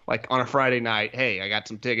at. Like on a Friday night, hey, I got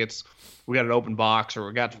some tickets. We got an open box, or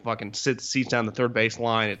we got fucking seats down the third base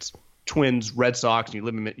line. It's Twins, Red Sox, and you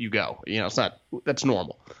live in it, you go. That's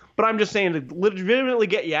normal. But I'm just saying, to legitimately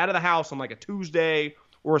get you out of the house on like a Tuesday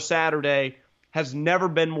or a Saturday has never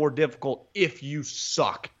been more difficult if you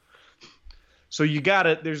suck. So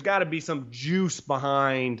there's gotta be some juice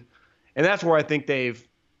behind, and that's where I think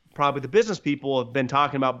probably the business people have been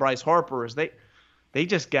talking about Bryce Harper, is they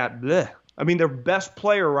just got bleh. I mean, their best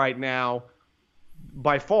player right now,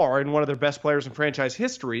 by far, and one of their best players in franchise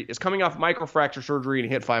history, is coming off microfracture surgery and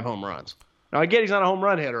hit 5 home runs. Now, I get he's not a home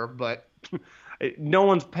run hitter, but no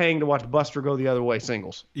one's paying to watch Buster go the other way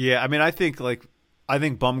singles. Yeah, I mean, I think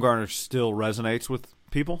Bumgarner still resonates with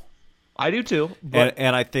people. I do too. But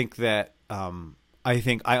And I think that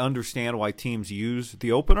I understand why teams use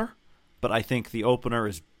the opener, but I think the opener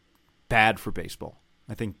is bad for baseball.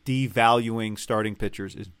 I think devaluing starting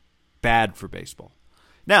pitchers is bad for baseball.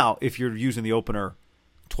 Now, if you're using the opener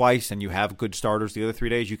twice and you have good starters the other 3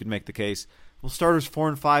 days, you can make the case, well, starters 4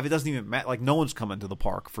 and 5, it doesn't even matter. Like, no one's coming to the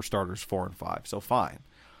park for starters 4 and 5, so fine.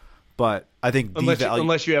 But I think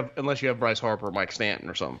unless you have Bryce Harper or Mike Stanton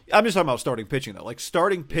or something. I'm just talking about starting pitching, though. Like,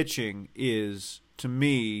 starting pitching is, to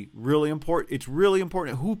me, really important. It's really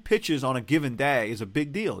important. Who pitches on a given day is a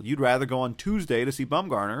big deal. You'd rather go on Tuesday to see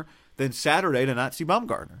Bumgarner than Saturday to not see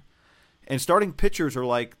Bumgarner. And starting pitchers are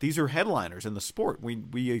like, these are headliners in the sport.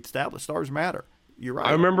 We establish stars matter. You're right.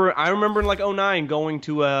 I remember in like 2009 going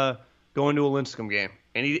to a Lincecum game,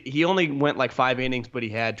 and he only went like 5 innings, but he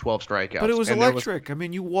had 12 strikeouts. But it was electric. I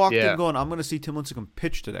mean, you walked in going, I'm going to see Tim Lincecum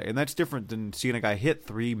pitch today, and that's different than seeing a guy hit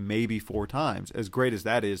 3, maybe 4 times. As great as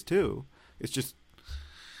that is too, it's just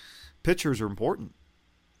pitchers are important.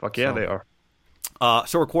 Fuck yeah, they are.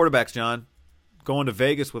 So are quarterbacks, John. Going to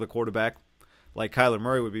Vegas with a quarterback like Kyler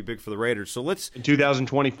Murray would be big for the Raiders. So let's in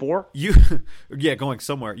 2024. Going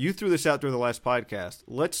somewhere. You threw this out during the last podcast.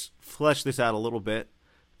 Let's flesh this out a little bit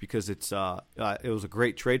because it was a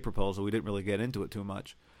great trade proposal. We didn't really get into it too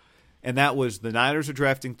much, and that was the Niners are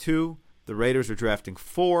drafting 2, the Raiders are drafting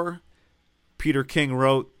 4. Peter King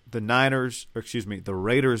wrote the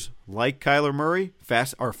Raiders like Kyler Murray,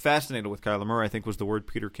 are fascinated with Kyler Murray, I think was the word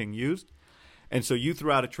Peter King used, and so you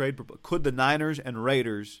threw out a trade proposal. Could the Niners and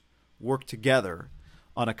Raiders work together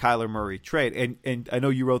on a Kyler Murray trade? And I know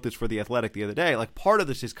you wrote this for The Athletic the other day. Like, part of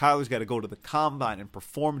this is Kyler's got to go to the combine and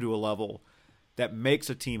perform to a level that makes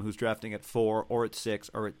a team who's drafting at 4 or at 6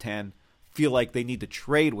 or at 10 feel like they need to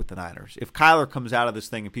trade with the Niners. If Kyler comes out of this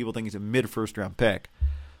thing and people think he's a mid-first round pick,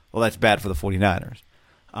 well, that's bad for the 49ers.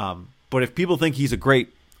 But if people think he's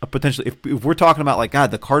potentially, if we're talking about like, God,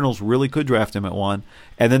 the Cardinals really could draft him at 1,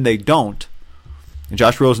 and then they don't, and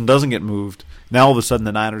Josh Rosen doesn't get moved, now all of a sudden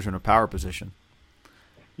the Niners are in a power position.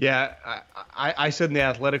 Yeah, I said in the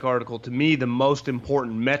Athletic article, to me, the most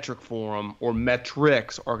important metric for him, or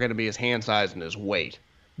metrics, are going to be his hand size and his weight.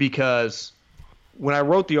 Because when I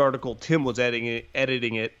wrote the article, Tim was editing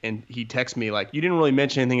it, and he texted me like, you didn't really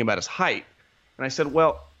mention anything about his height. And I said,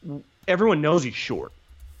 well, everyone knows he's short,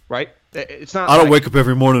 right? It's not. I don't wake up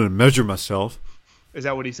every morning and measure myself. Is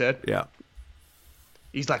that what he said? Yeah.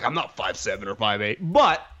 He's like, I'm not 5'7" or 5'8",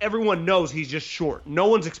 but everyone knows he's just short. No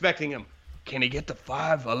one's expecting him. Can he get to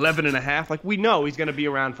 5'11 and a half? Like, we know he's going to be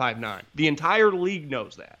around 5'9". The entire league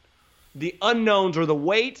knows that. The unknowns are the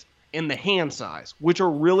weight and the hand size, which are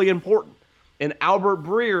really important. And Albert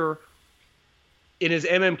Breer, in his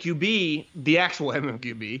MMQB, the actual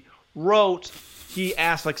MMQB, wrote, he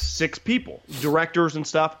asked like 6 people, directors and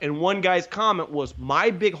stuff, and one guy's comment was, my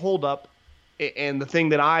big holdup and the thing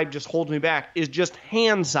that just holds me back is just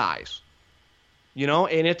hand size.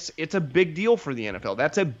 And it's a big deal for the NFL.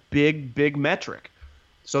 That's a big metric.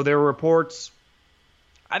 So there were reports.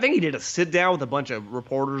 I think he did a sit down with a bunch of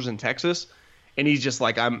reporters in Texas, and he's just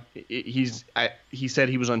like, he said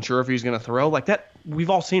he was unsure if he was going to throw like that. We've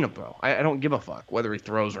all seen him throw. I don't give a fuck whether he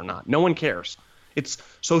throws or not. No one cares. It's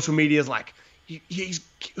social media is like,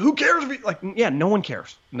 who cares if he, like, yeah, no one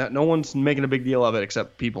cares. No one's making a big deal of it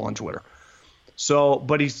except people on Twitter. So,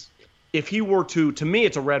 but if he were to me,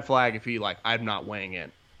 it's a red flag if he like, I'm not weighing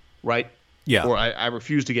in, right? Yeah. Or I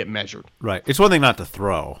refuse to get measured. Right. It's one thing not to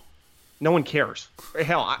throw. No one cares.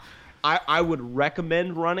 Hell, I would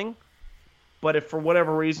recommend running, but if for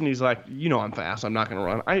whatever reason he's like, I'm fast, I'm not going to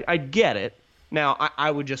run. I get it. Now,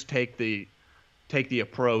 I would just take the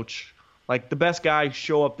approach. Like, the best guys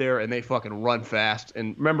show up there and they fucking run fast.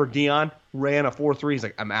 And remember, Dion ran a 4.3. He's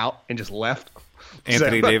like, I'm out, and just left.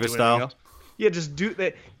 Anthony Davis style? Yeah, just do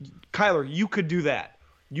that. Kyler, you could do that.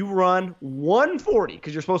 You run 140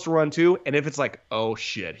 because you're supposed to run 2. And if it's like, oh,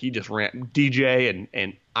 shit, he just ran DJ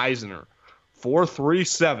and Eisner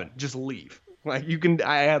 4.37, just leave. Like,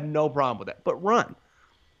 I have no problem with that. But run.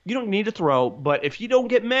 You don't need to throw. But if you don't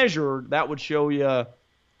get measured, that would show you a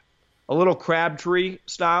little Crabtree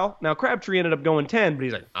style. Now, Crabtree ended up going 10, but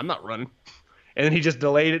he's like, I'm not running. And then he just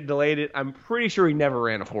delayed it. I'm pretty sure he never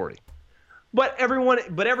ran a 40. But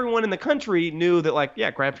everyone in the country knew that, like,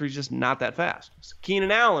 yeah, Crabtree's just not that fast. So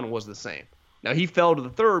Keenan Allen was the same. Now, he fell to the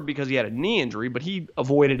third because he had a knee injury, but he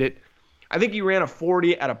avoided it. I think he ran a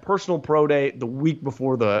 40 at a personal pro day the week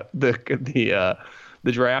before the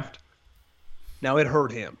draft. Now, it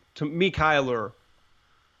hurt him. To me, Kyler,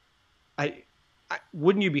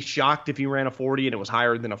 wouldn't you be shocked if he ran a 40 and it was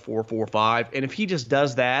higher than a 4.45? And if he just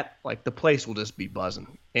does that, like, the place will just be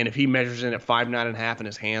buzzing. And if he measures in at 5'9.5" and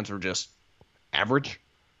his hands are just average,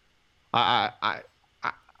 I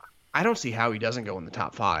don't see how he doesn't go in the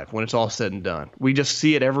top 5 when it's all said and done. We just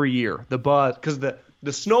see it every year. The buzz, because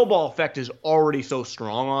the snowball effect is already so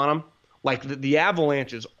strong on him. Like, the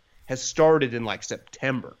avalanches has started in, like,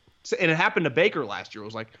 September. And it happened to Baker last year. It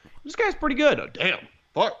was like, this guy's pretty good. Oh, damn.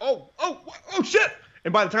 Oh, shit.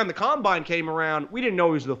 And by the time the combine came around, we didn't know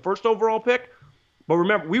he was the first overall pick. But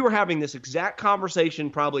remember, we were having this exact conversation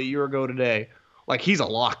probably a year ago today. Like, he's a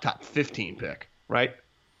lock top 15 pick, right?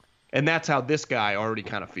 And that's how this guy already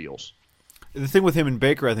kind of feels. The thing with him and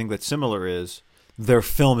Baker, I think that's similar, is their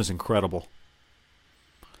film is incredible.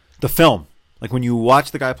 The film. Like, when you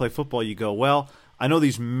watch the guy play football, you go, well, I know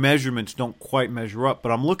these measurements don't quite measure up,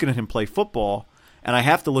 but I'm looking at him play football, and I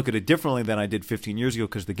have to look at it differently than I did 15 years ago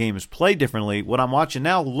because the game is played differently. What I'm watching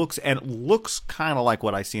now looks kind of like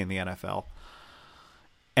what I see in the NFL.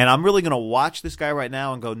 And I'm really going to watch this guy right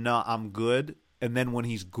now and go, no, I'm good. And then when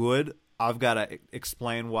he's good, I've got to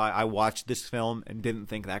explain why I watched this film and didn't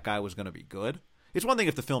think that guy was going to be good. It's one thing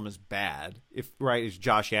if the film is bad. If, right, it's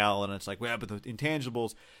Josh Allen and it's like, well, but the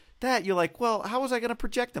intangibles, that you're like, well, how was I going to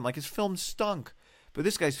project him? Like, his film stunk. But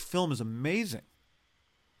this guy's film is amazing.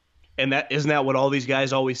 And isn't that what all these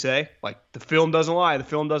guys always say? Like, the film doesn't lie, the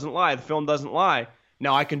film doesn't lie, the film doesn't lie.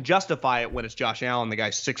 Now, I can justify it when it's Josh Allen, the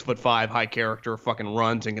guy's 6'5", high character, fucking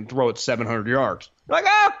runs and can throw it 700 yards. Like,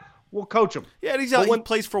 we'll coach him. Yeah, and he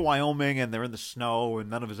plays for Wyoming, and they're in the snow, and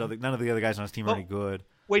none of the other guys on his team are any good.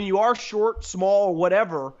 When you are short, small, or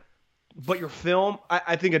whatever, but your film,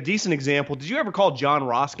 I think a decent example. Did you ever call John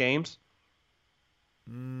Ross games?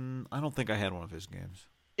 I don't think I had one of his games.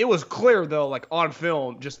 It was clear, though, like on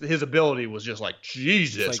film, just his ability was just like,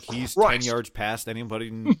 Jesus Christ. It's like he's Christ. 10 yards past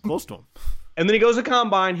anybody close to him. And then he goes to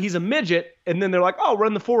combine, he's a midget, and then they're like, oh,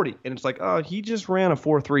 run the 40. And it's like, oh, he just ran a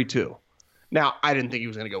 4.32. Now, I didn't think he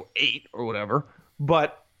was going to go 8 or whatever,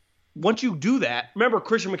 but once you do that, remember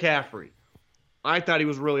Christian McCaffrey. I thought he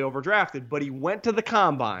was really overdrafted, but he went to the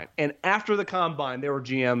combine, and after the combine, there were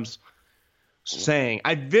GMs saying,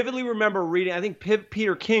 I vividly remember reading, I think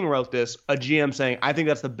Peter King wrote this, a GM saying, I think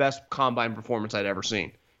that's the best combine performance I'd ever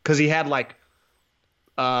seen. Because he had like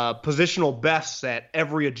positional bests at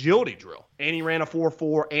every agility drill. And he ran a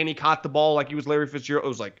 4.4, and he caught the ball like he was Larry Fitzgerald. It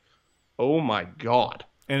was like, oh my God.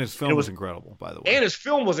 And his film was incredible, by the way. And his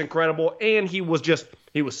film was incredible, and he was just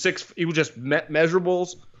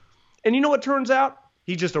measurables. And you know what turns out?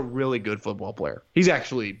 He's just a really good football player. He's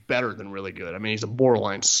actually better than really good. I mean, he's a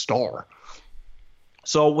borderline star.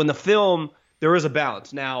 So when the film, there is a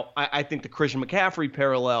balance. Now, I think the Christian McCaffrey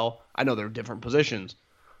parallel, I know they're different positions,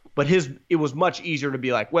 but it was much easier to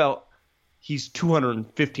be like, well, he's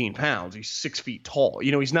 215 pounds. He's 6 feet tall.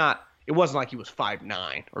 You know, he's not, it wasn't like he was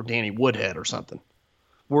 5'9" or Danny Woodhead or something.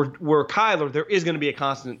 Where Kyler, there is going to be a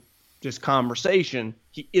constant just conversation.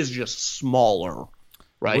 He is just smaller,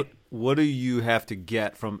 right? What do you have to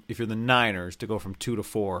get from, if you're the Niners, to go from 2 to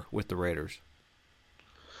 4 with the Raiders?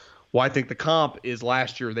 Well, I think the comp is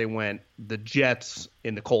last year they went the Jets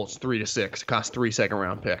and the Colts 3-6. It cost 3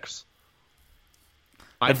 second-round picks.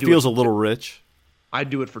 It feels a little rich. I'd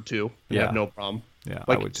do it for 2. I have no problem. Yeah,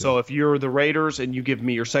 like, I would too. So if you're the Raiders and you give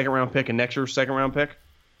me your second-round pick and next year's second-round pick,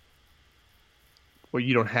 well,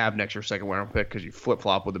 you don't have next year's second-round pick because you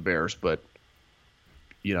flip-flop with the Bears, but,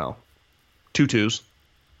 2 2s.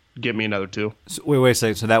 Give me another 2. So, wait a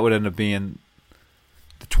second. So that would end up being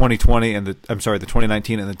the 2020 and the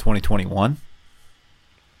 2019 and the 2021?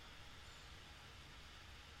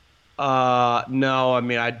 No, I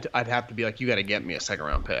mean, I'd have to be like, you got to get me a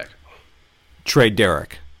second-round pick. Trade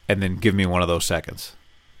Derek and then give me one of those seconds.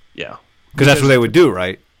 Yeah. Because that's what they would do,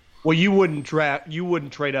 right? Well, you wouldn't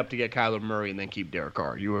trade up to get Kyler Murray and then keep Derek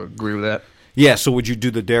Carr. You would agree with that? Yeah, so would you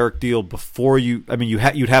do the Derek deal before you – I mean,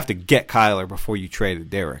 you'd have to get Kyler before you traded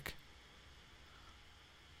Derek.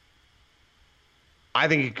 I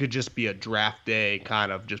think it could just be a draft day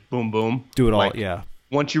kind of just boom, boom. Do it all, like, yeah.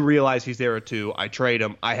 Once you realize he's there at 2, I trade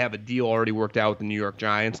him. I have a deal already worked out with the New York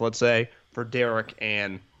Giants, let's say, for Derek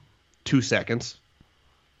and 2 seconds.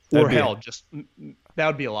 Or hell, just that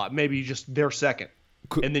would be a lot. Maybe just their second.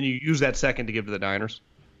 And then you use that second to give to the Niners.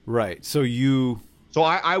 Right. So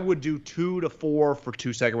I would do 2 to 4 for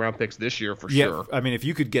 2 second-round picks this year for sure. I mean, if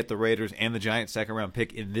you could get the Raiders and the Giants second-round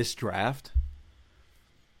pick in this draft,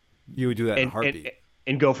 you would do that in a heartbeat.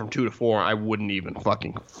 And go from 2 to 4, I wouldn't even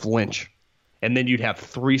fucking flinch. And then you'd have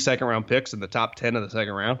 3 second-round picks in the top 10 of the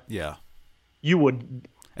second round. Yeah. You would.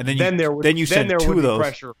 And then you send 2 of those.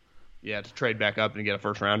 Pressure, to trade back up and get a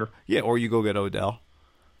first-rounder. Yeah, or you go get Odell.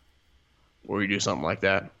 Or you do something like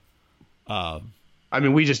that. I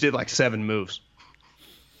mean, we just did like 7 moves.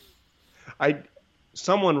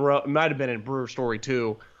 Someone wrote, it might have been in Brewer Story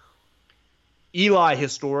too. Eli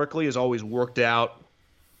historically has always worked out,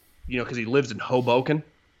 because he lives in Hoboken,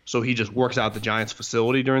 so he just works out the Giants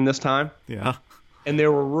facility during this time. Yeah. And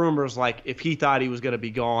there were rumors like if he thought he was going to be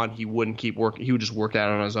gone, he wouldn't keep working. He would just work out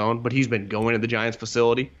on his own. But he's been going to the Giants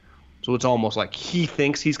facility, so it's almost like he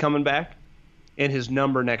thinks he's coming back. And his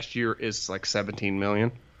number next year is like $17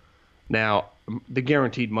 million. Now, the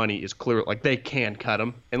guaranteed money is clear. Like, they can cut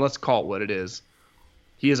him. And let's call it what it is.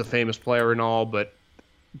 He is a famous player and all, but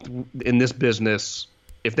in this business,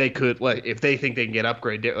 if they think they can get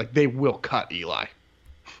upgraded, like, they will cut Eli.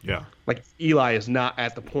 Yeah. Like, Eli is not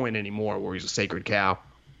at the point anymore where he's a sacred cow.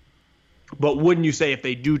 But wouldn't you say if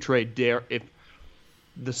they do trade if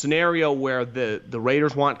the scenario where the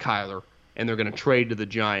Raiders want Kyler and they're going to trade to the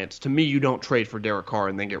Giants, to me, you don't trade for Derek Carr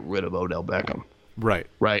and then get rid of Odell Beckham. Right.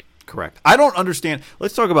 Right. Correct. I don't understand.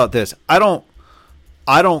 Let's talk about this. I don't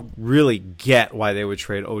really get why they would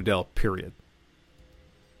trade Odell, period.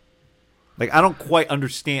 Like, I don't quite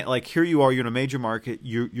understand. Like, here you are, you're in a major market,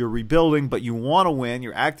 you're rebuilding, but you want to win.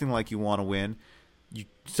 You're acting like you want to win.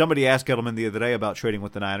 Somebody asked Gettleman the other day about trading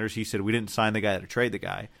with the Niners. He said, we didn't sign the guy to trade the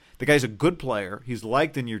guy. The guy's a good player. He's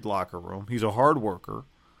liked in your locker room. He's a hard worker.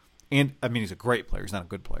 And, I mean, he's a great player. He's not a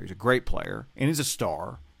good player. He's a great player. And he's a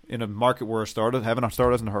star in a market where having a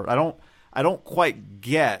star doesn't hurt. I don't quite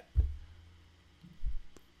get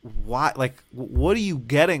why. Like, what are you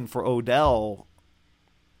getting for Odell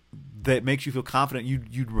that makes you feel confident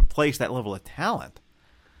you'd replace that level of talent?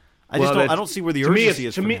 I don't see where the urgency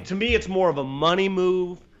is. To me, it's more of a money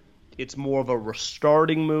move. It's more of a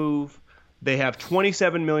restarting move. They have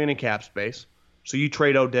 $27 million in cap space. So you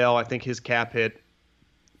trade Odell. I think his cap hit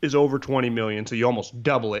is over $20 million. So you almost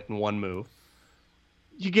double it in one move.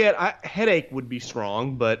 You get headache would be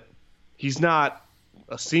strong, but he's not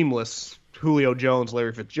a seamless Julio Jones,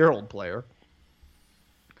 Larry Fitzgerald player.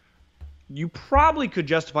 You probably could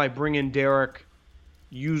justify bringing Derek,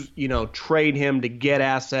 trade him to get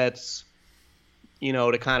assets,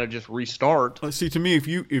 to kind of just restart. See, to me, if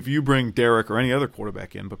you bring Derek or any other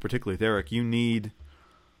quarterback in, but particularly Derek, you need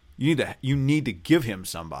to give him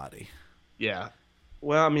somebody. Yeah.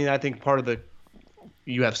 Well, I mean, I think part of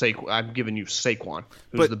you have Saquon. I'm giving you Saquon,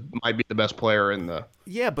 who might be the best player in the.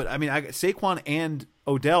 Yeah, but I mean, I got Saquon and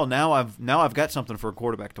Odell. Now I've got something for a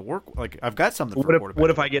quarterback to work. Like, I've got something for a quarterback. What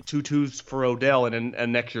if I get 2 2s for Odell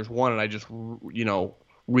and next year's 1, and I just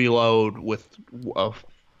reload with But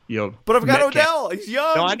I've got Odell. He's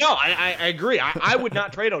young. No, I know. I agree. I would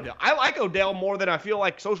not trade Odell. I like Odell more than I feel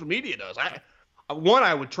like social media does.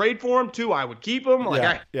 I would trade for him. 2, I would keep him.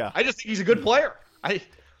 I just think he's a good player.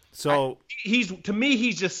 To me,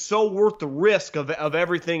 he's just so worth the risk of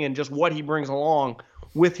everything and just what he brings along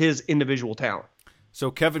with his individual talent.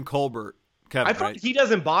 So Kevin Colbert, right? He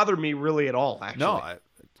doesn't bother me really at all. Actually,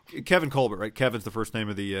 no, Kevin Colbert, right? Kevin's the first name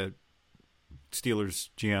of the Steelers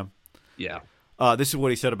GM. Yeah. This is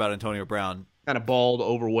what he said about Antonio Brown. Kind of bald,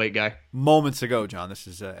 overweight guy. Moments ago, John, this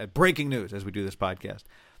is breaking news as we do this podcast.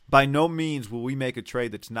 By no means will we make a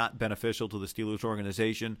trade that's not beneficial to the Steelers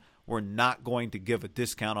organization. We're not going to give a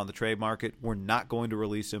discount on the trade market. We're not going to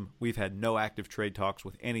release him. We've had no active trade talks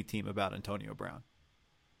with any team about Antonio Brown.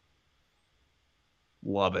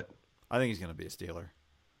 Love it. I think he's going to be a Steeler.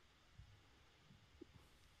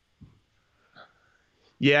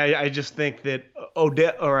 Yeah, I just think that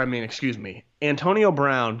Antonio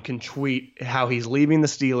Brown can tweet how he's leaving the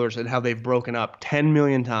Steelers and how they've broken up 10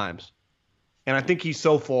 million times. And I think he's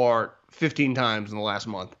so far 15 times in the last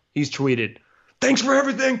month. He's tweeted, "Thanks for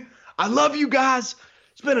everything. I love you guys.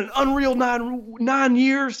 It's been an unreal 9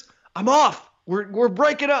 years. I'm off. We're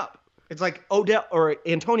breaking up." It's like, Odell or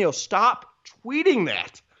Antonio, stop tweeting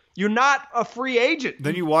that. You're not a free agent.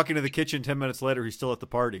 Then you walk into the kitchen 10 minutes later, he's still at the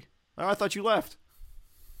party. Oh, I thought you left.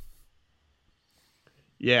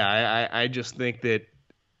 Yeah, I just think that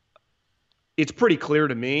it's pretty clear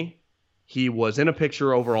to me he was in a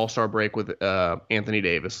picture over All-Star break with Anthony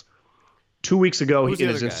Davis. 2 weeks ago, Who's the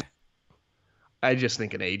other guy? I just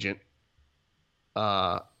think an agent.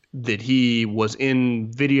 That he was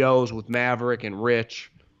in videos with Maverick and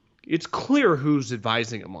Rich. It's clear who's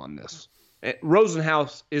advising him on this.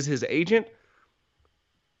 Rosenhaus is his agent,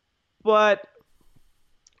 but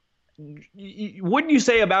wouldn't you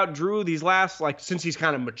say about Drew these last, since he's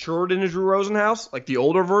kind of matured into Drew Rosenhaus, the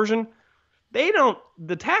older version,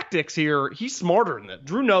 the tactics here, he's smarter than that.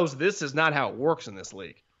 Drew knows this is not how it works in this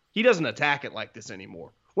league. He doesn't attack it like this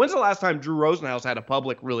anymore. When's the last time Drew Rosenhaus had a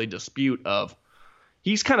public really dispute of,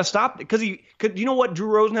 he's kind of stopped it because you know what Drew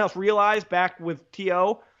Rosenhaus realized back with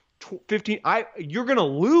T.O. 15, you're going to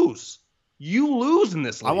lose. You lose in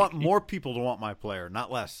this league. I want more people to want my player,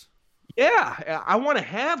 not less. Yeah, I want to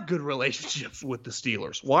have good relationships with the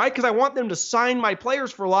Steelers. Why? Because I want them to sign my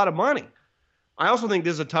players for a lot of money. I also think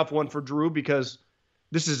this is a tough one for Drew because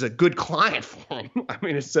this is a good client for him. I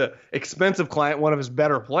mean, it's an expensive client, one of his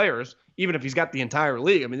better players, even if he's got the entire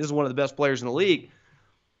league. I mean, this is one of the best players in the league.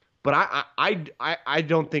 But I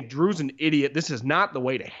don't think Drew's an idiot. This is not the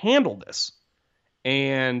way to handle this.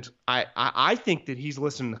 And I think that he's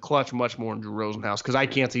listening to Clutch much more than Drew Rosenhaus because I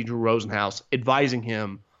can't see Drew Rosenhaus advising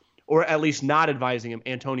him, or at least not advising him,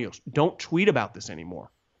 Antonio, don't tweet about this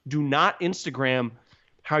anymore. Do not Instagram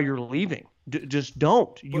how you're leaving. Just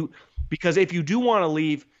don't. Because if you do want to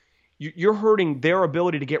leave, you're hurting their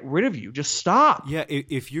ability to get rid of you. Just stop. Yeah,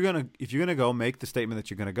 if you're gonna go, make the statement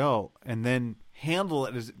that you're gonna go, and then handle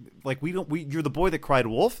it as you're the boy that cried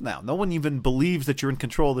wolf now. No one even believes that you're in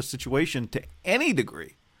control of the situation to any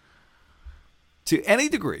degree. To any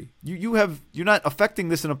degree, you're not affecting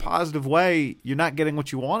this in a positive way. You're not getting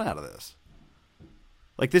what you want out of this.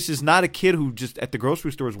 This is not a kid who just at the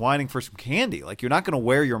grocery store is whining for some candy. You're not going to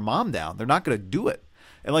wear your mom down. They're not going to do it.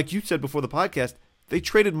 And like you said before the podcast, they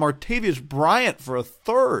traded Martavius Bryant for a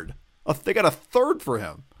third. They got a third for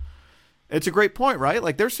him. It's a great point,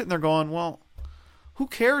 right? They're sitting there going, well, who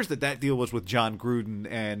cares that deal was with John Gruden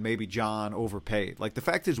and maybe John overpaid? The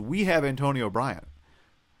fact is we have Antonio Bryant.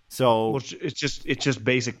 So it's just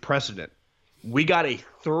basic precedent. We got a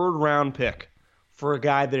third-round pick for a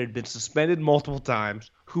guy that had been suspended multiple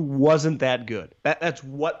times who wasn't that good. That's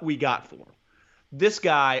what we got for him. This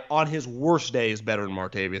guy, on his worst day, is better than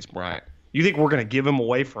Martavius Bryant. You think we're going to give him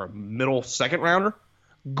away for a middle second-rounder?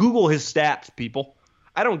 Google his stats, people.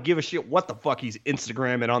 I don't give a shit what the fuck he's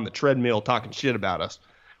Instagramming on the treadmill talking shit about us.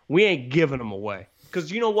 We ain't giving him away.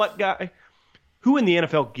 Because you know what, guy? Who in the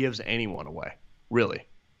NFL gives anyone away, really?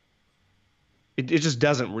 It just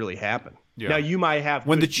doesn't really happen. Yeah. Now, you might have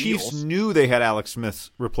when the Chiefs knew they had Alex Smith's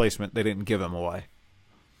replacement, they didn't give him away.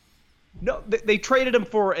 No, they traded him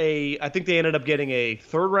for I think they ended up getting a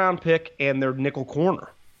third-round pick and their nickel corner.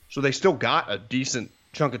 So they still got a decent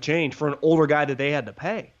chunk of change for an older guy that they had to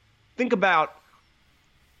pay. Think about,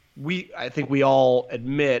 I think we all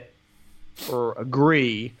admit or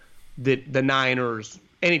agree that the Niners,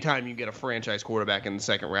 anytime you get a franchise quarterback in the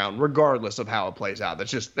second round, regardless of how it plays out,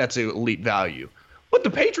 that's an elite value. But the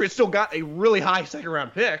Patriots still got a really high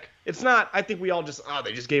second-round pick. It's not, I think we all just,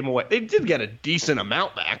 they just gave him away. They did get a decent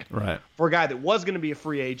amount back for a guy that was going to be a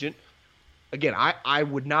free agent. Again, I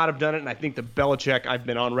would not have done it, and I think that Belichick, I've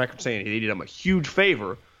been on record saying he did him a huge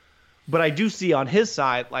favor. But I do see on his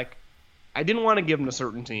side, I didn't want to give him to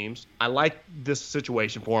certain teams. I liked this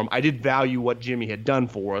situation for him. I did value what Jimmy had done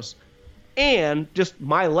for us. And just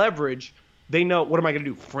my leverage, they know, what am I going to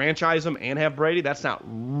do, franchise him and have Brady? That's not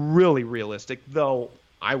really realistic, though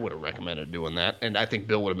I would have recommended doing that, and I think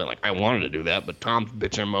Bill would have been like, I wanted to do that, but Tom's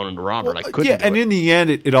bitching and moaning to Robert. I couldn't. Yeah, and in the end,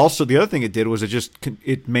 it also, the other thing it did was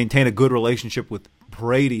it maintained a good relationship with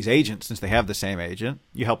Brady's agent, since they have the same agent.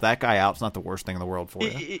 You help that guy out; it's not the worst thing in the world for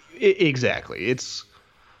you. Exactly.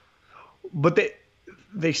 But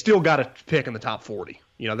they still got a pick in the top 40.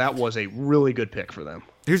 That was a really good pick for them.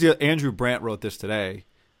 Andrew Brandt wrote this today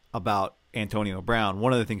about Antonio Brown.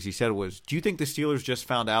 One of the things he said was, "Do you think the Steelers just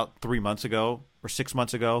found out 3 months ago or 6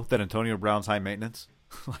 months ago that Antonio Brown's high maintenance?"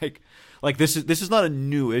 like this is not a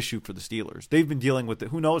new issue for the Steelers. They've been dealing with it.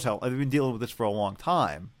 Who knows how? They've been dealing with this for a long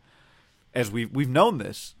time. As we've known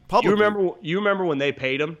this publicly. You remember when they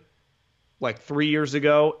paid him like 3 years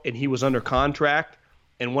ago, and he was under contract,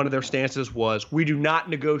 and one of their stances was, we do not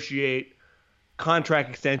negotiate contract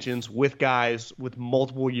extensions with guys with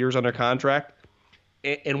multiple years under contract.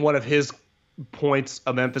 And one of his points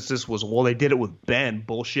of emphasis was, well, they did it with Ben.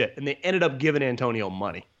 Bullshit. And they ended up giving Antonio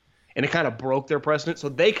money. And it kind of broke their precedent. So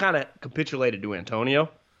they kind of capitulated to Antonio,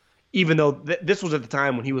 even though this was at the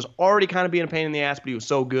time when he was already kind of being a pain in the ass, but he was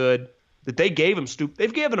so good that they gave him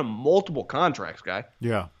they've given him multiple contracts, guy.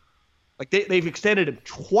 Yeah. Like they've extended him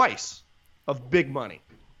twice of big money.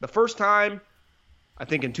 The first time, I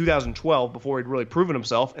think in 2012, before he'd really proven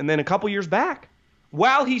himself, and then a couple years back,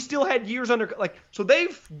 while he still had years under. So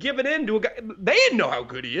they've given in to a guy. They didn't know how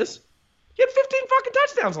good he is. He had 15 fucking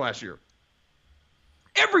touchdowns last year.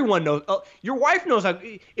 Everyone knows. Your wife knows how.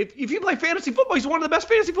 If you play fantasy football, he's one of the best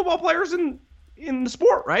fantasy football players in the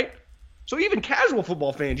sport, right? So even casual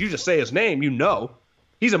football fans, you just say his name,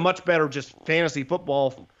 he's a much better just fantasy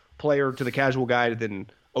football player to the casual guy than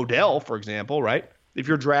Odell, for example, right? If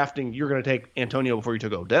you're drafting, you're going to take Antonio before you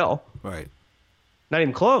took Odell. Right. Not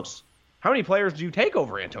even close. How many players do you take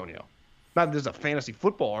over Antonio? Not that this is a fantasy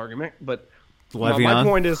football argument, but my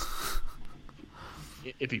point is,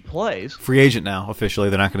 if he plays. Free agent now, officially.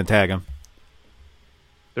 They're not going to tag him.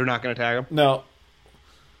 They're not going to tag him? No.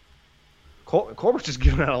 Corbett's just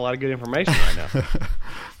giving out a lot of good information right now.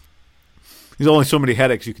 There's only so many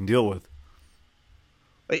headaches you can deal with.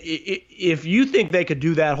 If you think they could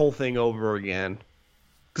do that whole thing over again,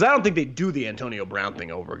 because I don't think they'd do the Antonio Brown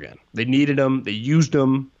thing over again. They needed him. They used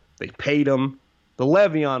him. They paid him. The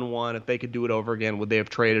Le'Veon one, if they could do it over again, would they have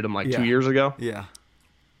traded him 2 years ago? Yeah.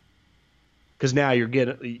 Because now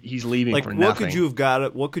he's leaving for nothing. What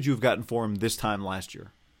could you have gotten for him this time last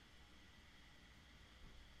year?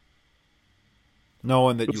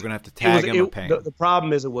 Knowing that you're going to have to tag him or pay him. The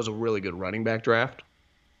problem is it was a really good running back draft.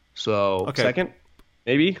 So second,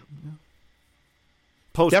 maybe.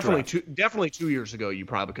 Definitely 2 years ago, you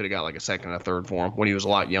probably could have got a second and a third for him when he was a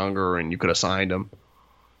lot younger, and you could have signed him.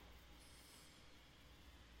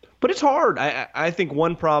 But it's hard. I think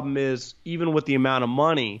one problem is, even with the amount of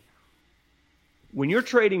money, when you're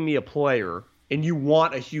trading me a player and you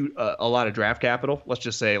want a lot of draft capital, let's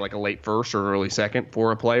just say a late first or early second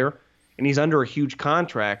for a player, and he's under a huge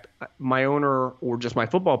contract, my owner or just my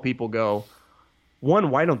football people go,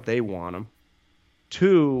 one, why don't they want him?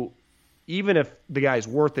 Two, even if the guy's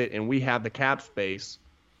worth it and we have the cap space,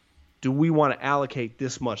 do we want to allocate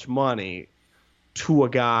this much money to a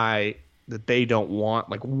guy that they don't want?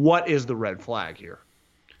 What is the red flag here?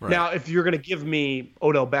 Right. Now, if you're going to give me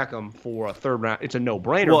Odell Beckham for a third round, it's a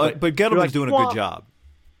no-brainer. Well, but Gettleman's doing a good job.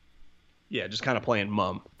 Yeah, just kind of playing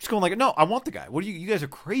mum. Just going no, I want the guy. What do you guys are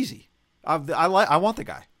crazy. I want the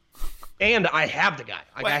guy. And I have the guy.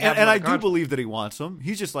 I do believe that he wants him.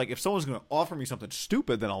 He's just if someone's going to offer me something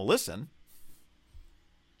stupid, then I'll listen.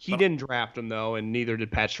 He didn't draft him, though, and neither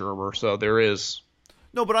did Pat Shurmur, so there is...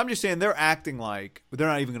 No, but I'm just saying they're acting like they're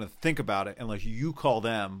not even going to think about it unless you call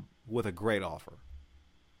them with a great offer.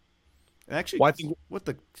 And actually, I think what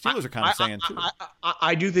the Steelers are kind of saying, too.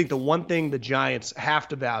 I do think the one thing the Giants have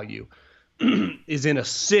to value is in a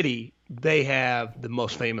city, they have the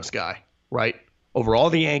most famous guy, right? Over all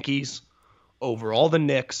the Yankees, over all the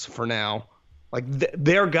Knicks for now.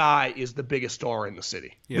 Their guy is the biggest star in the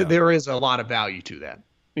city. Yeah. There is a lot of value to that.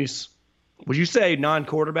 Would you say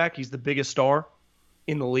non-quarterback, he's the biggest star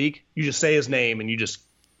in the league? You just say his name and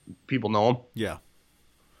people know him? Yeah.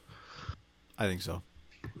 I think so.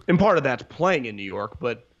 And part of that's playing in New York,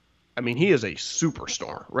 but, he is a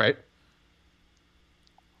superstar, right?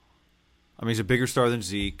 He's a bigger star than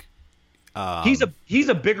Zeke. He's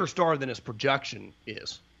a bigger star than his projection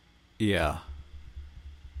is. Yeah.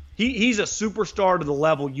 He's a superstar to the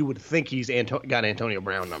level you would think he's got Antonio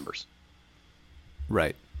Brown numbers.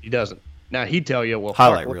 Right. He doesn't. Now, he'd tell you, well,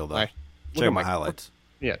 highlight reel, though. Check out my highlights.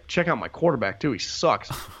 Yeah, check out my quarterback, too. He sucks.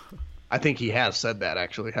 I think he has said that,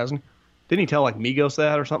 actually, hasn't he? Didn't he tell, Migos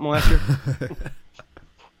that or something last year?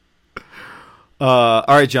 All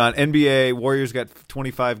right, John. NBA Warriors got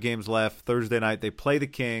 25 games left. Thursday night they play the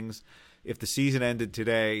Kings. If the season ended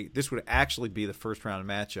today, this would actually be the first round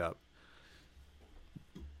matchup.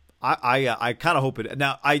 I kind of hope it.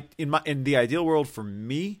 Now, in the ideal world for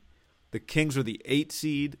me, the Kings are the 8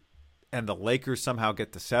 seed, and the Lakers somehow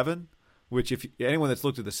get the 7. Which, if anyone that's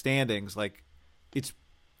looked at the standings, like it's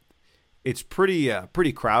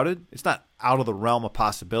pretty crowded. It's not out of the realm of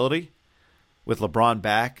possibility with LeBron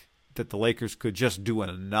back that the Lakers could just do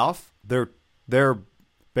enough. They're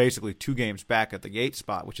basically 2 games back at the 8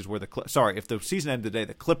 spot, which is where if the season ended today,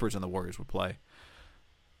 the Clippers and the Warriors would play.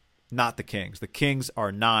 Not the Kings. The Kings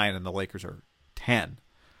are 9 and the Lakers are 10.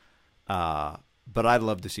 But I'd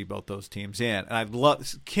love to see both those teams in, and I'd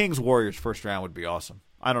love Kings Warriors first round would be awesome.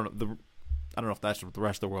 I don't know if that's what the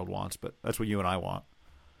rest of the world wants, but that's what you and I want.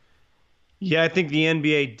 Yeah, I think the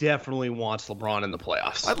NBA definitely wants LeBron in the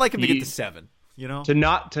playoffs. I'd like him to get to 7. You know, to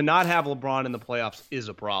not have LeBron in the playoffs is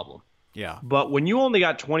a problem. Yeah, but when you only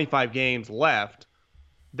got 25 games left,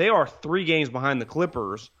 they are 3 games behind the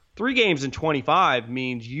Clippers. 3 games in 25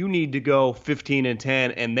 means you need to go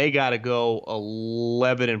 15-10, and they got to go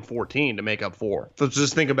 11-14 to make up 4. So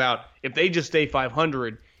just think about if they just stay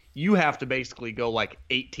 500, you have to basically go like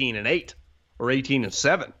 18-8 or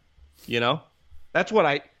 18-7. You know, that's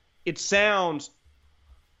what it sounds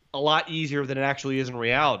a lot easier than it actually is in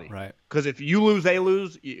reality. Right. Because if you lose, they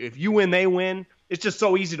lose. If you win, they win. It's just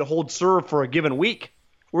so easy to hold serve for a given week.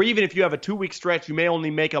 Or even if you have a 2-week stretch, you may only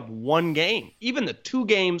make up 1 game. Even the 2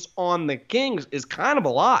 games on the Kings is kind of a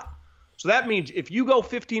lot. So that means if you go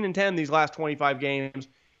 15-10 these last 25 games,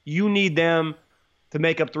 you need them to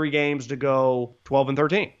make up 3 games to go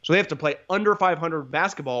 12-13. So they have to play under 500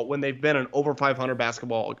 basketball when they've been an over 500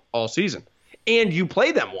 basketball all season. And you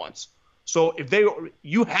play them once. So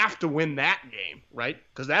you have to win that game, right?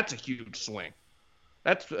 Because that's a huge swing.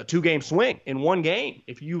 That's a 2-game swing in 1 game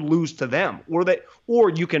if you lose to them, or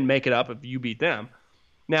you can make it up if you beat them.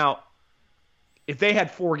 Now, if they had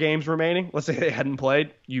 4 games remaining, let's say they hadn't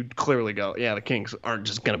played, you'd clearly go, yeah, the Kings aren't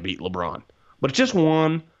just going to beat LeBron. But it's just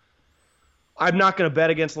 1. I'm not going to bet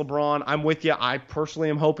against LeBron. I'm with you. I personally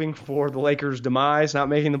am hoping for the Lakers' demise, not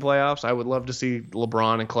making the playoffs. I would love to see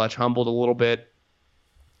LeBron and Clutch humbled a little bit.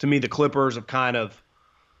 To me, the Clippers have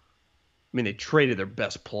they traded their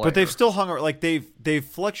best player. But they've still hung around. Like they've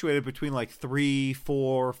fluctuated between like 3,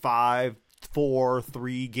 4, 5, 4,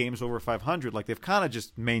 3 games over 500. Like they've kind of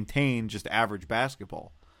just maintained just average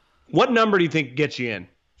basketball. What number do you think gets you in?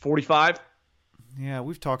 45? Yeah,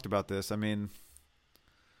 we've talked about this. I mean,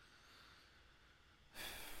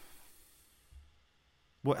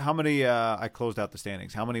 how many? I closed out the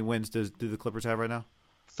standings. How many wins do the Clippers have right now?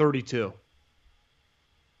 32.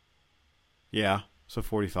 Yeah, so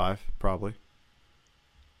 45 probably.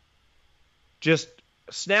 Just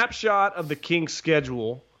a snapshot of the Kings'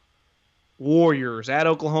 schedule. Warriors at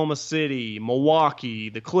Oklahoma City, Milwaukee,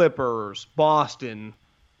 the Clippers, Boston,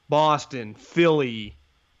 Philly,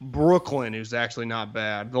 Brooklyn, who's actually not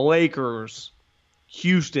bad, the Lakers,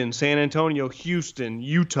 Houston, San Antonio, Houston,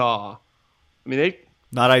 Utah. I mean,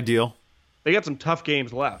 not ideal. They got some tough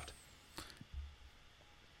games left.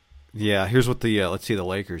 Yeah, here's what let's see the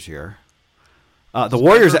Lakers here. The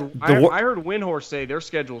Warriors. I heard Windhorse say their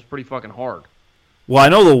schedule is pretty fucking hard. Well, I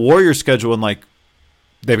know the Warriors' schedule, and like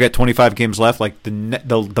they've got 25 games left. Like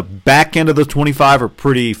the back end of the 25 are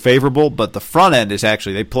pretty favorable, but the front end is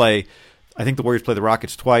actually they play. I think the Warriors play the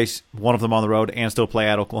Rockets twice, one of them on the road, and still play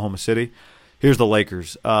at Oklahoma City. Here's the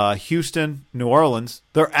Lakers: Houston, New Orleans.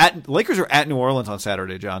 Lakers are at New Orleans on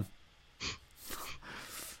Saturday, John.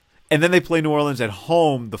 And then they play New Orleans at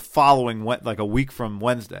home the following, like a week from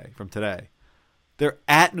today. They're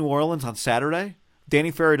at New Orleans on Saturday.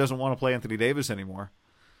 Danny Ferry doesn't want to play Anthony Davis anymore.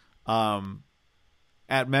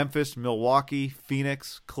 At Memphis, Milwaukee,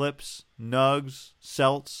 Phoenix, Clips, Nugs,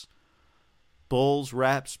 Celts, Bulls,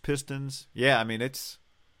 Raps, Pistons. Yeah, I mean it's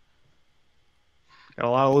got a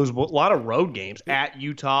lot of road games at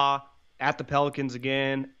Utah, at the Pelicans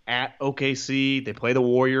again, at OKC. They play the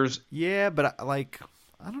Warriors. Yeah, but I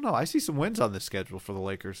don't know. I see some wins on this schedule for the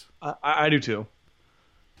Lakers. I do too.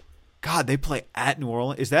 God, they play at New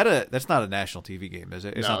Orleans. That's not a national TV game, is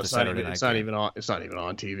it? It's not the Saturday night game. It's not even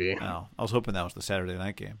on TV. No, I was hoping that was the Saturday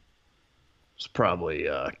night game. It's probably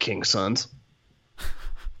Kings Suns.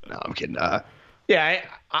 No, I'm kidding. Yeah,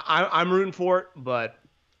 I'm rooting for it, but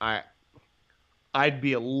I'll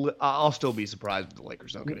still be surprised if the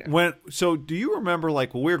Lakers don't get in. So do you remember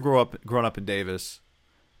like when we were growing up in Davis,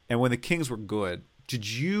 and when the Kings were good?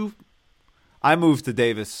 I moved to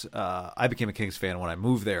Davis. I became a Kings fan when I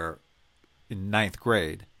moved there in 9th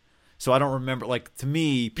grade. So I don't remember. Like to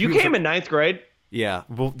me, you came in 9th grade. Yeah,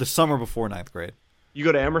 well, the summer before ninth grade. You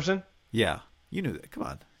go to Emerson? Yeah, you knew that. Come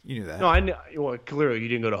on, you knew that. No, I knew. Well, clearly you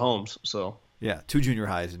didn't go to Holmes, so. Yeah, 2 junior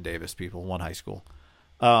highs in Davis, people, 1 high school.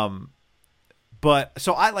 But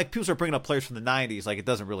so I like people start bringing up players from the '90s. Like it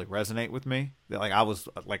doesn't really resonate with me. Like I was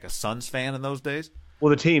like a Suns fan in those days. Well,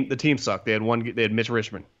 the team sucked. They had Mitch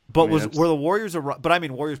Richmond. But were the Warriors? But I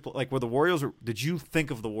mean, Warriors. Like were the Warriors? Did you think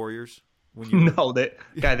of the Warriors when you? No, it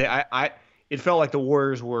felt like the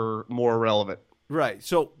Warriors were more relevant. Right.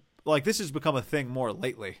 So like this has become a thing more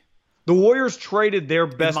lately. The Warriors traded their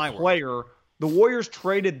best player. The Warriors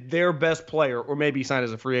traded their best player, or maybe he signed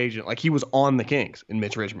as a free agent. Like he was on the Kings in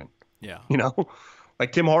Mitch Richmond. Yeah. You know,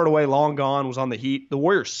 like Tim Hardaway, long gone, was on the Heat. The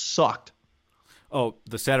Warriors sucked. Oh,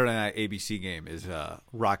 the Saturday night ABC game is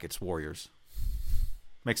Rockets Warriors.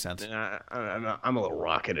 Makes sense. I'm a little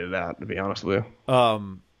rocketed out, to be honest with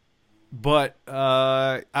you. But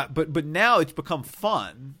now it's become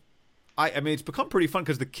fun. I mean, it's become pretty fun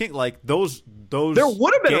because the King, like those. There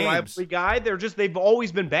would have been games, a rivalry guy. They've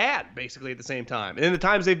always been bad, basically at the same time. And in the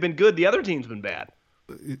times they've been good, the other team's been bad.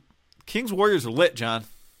 Kings Warriors are lit, John.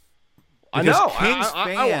 I know. Kings fans,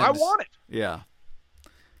 I want it. Yeah,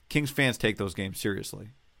 Kings fans take those games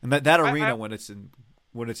seriously, and that arena when it's in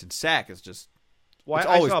SAC is just. Well, it's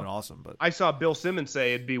always been awesome. But I saw Bill Simmons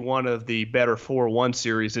say it'd be one of the better 4-1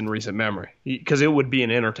 series in recent memory because it would be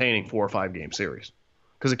an entertaining 4 or 5 game series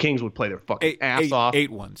because the Kings would play their fucking ass off.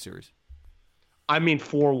 8-1 series. I mean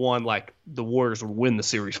 4-1, like the Warriors would win the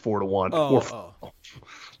series 4-1. Oh.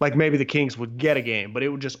 Like maybe the Kings would get a game, but it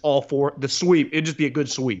would just all four the sweep. It'd just be a good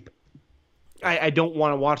sweep. I don't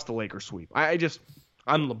want to watch the Lakers sweep.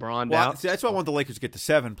 I'm LeBron'd out. See, that's why I want the Lakers to get to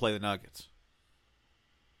 7, play the Nuggets.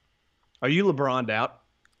 Are you LeBron'd out?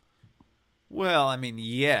 Well, I mean,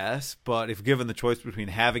 yes, but if given the choice between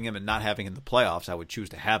having him and not having him in the playoffs, I would choose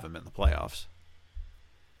to have him in the playoffs.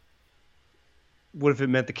 What if it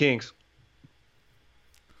meant the Kings?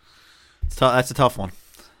 That's a tough one.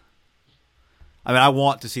 I mean, I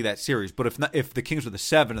want to see that series, but if the Kings were the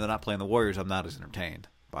 7 and they're not playing the Warriors, I'm not as entertained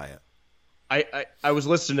by it. I was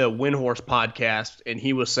listening to a Windhorse podcast, and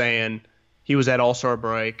he was saying he was at All-Star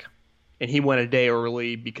break, and he went a day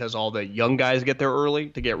early because all the young guys get there early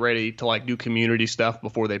to get ready to like do community stuff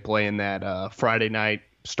before they play in that Friday night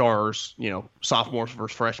Stars, sophomores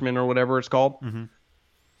versus freshmen or whatever it's called. Mm-hmm.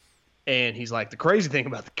 And he's like, the crazy thing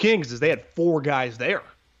about the Kings is they had 4 guys there.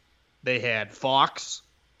 They had Fox,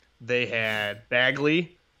 they had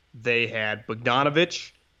Bagley, they had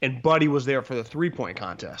Bogdanovich, and Buddy was there for the 3-point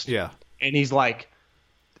contest. Yeah. And he's like,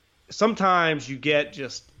 sometimes you get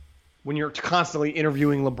just when you're constantly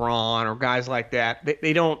interviewing LeBron or guys like that,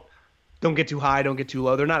 they don't get too high, don't get too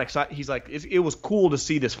low. They're not excited. He's like, it was cool to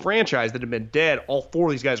see this franchise that had been dead. All 4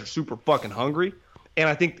 of these guys are super fucking hungry. And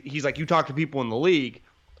I think he's like, you talk to people in the league.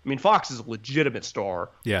 I mean, Fox is a legitimate star.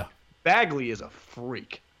 Yeah. Bagley is a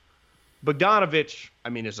freak. Bogdanovich, I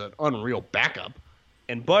mean, is an unreal backup.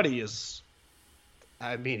 And Buddy is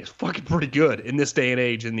fucking pretty good in this day and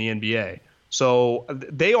age in the NBA. So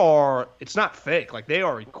it's not fake. Like, they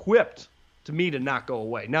are equipped to me to not go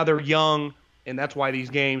away. Now, they're young, and that's why these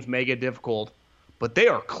games may get difficult, but they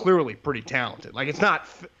are clearly pretty talented. Like, it's not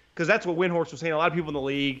 – because that's what Windhorse was saying. A lot of people in the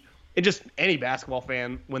league, and just any basketball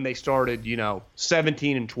fan, when they started,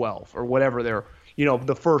 17-12 or whatever they're,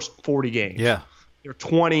 the first 40 games. Yeah. They're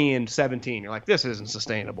 20-17. You're like, this isn't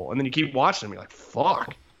sustainable. And then you keep watching them. You're like,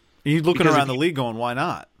 fuck. You're looking around the league going, why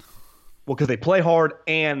not? Well, because they play hard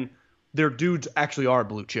and – their dudes actually are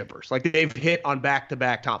blue chippers. Like, they've hit on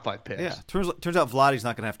back-to-back top 5 picks. Yeah. Turns out Vladdy's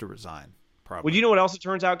not going to have to resign, probably. Well, you know what else it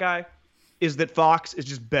turns out, Guy? Is that Fox is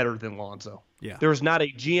just better than Lonzo. Yeah. There's not a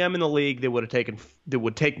GM in the league that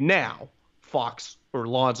would take now Fox or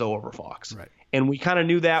Lonzo over Fox. Right. And we kind of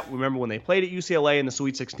knew that. Remember when they played at UCLA in the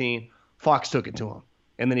Sweet 16, Fox took it to him.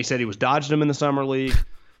 And then he said he was dodging him in the summer league.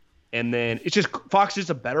 And then it's just Fox is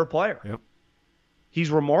a better player. Yep. He's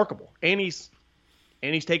remarkable. And he's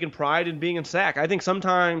taking pride in being in SAC. I think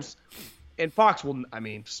sometimes, and Fox will,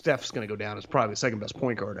 Steph's going to go down as probably the second best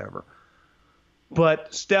point guard ever.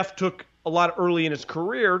 But Steph took a lot early in his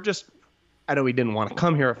career. I know he didn't want to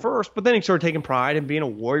come here at first, but then he started taking pride in being a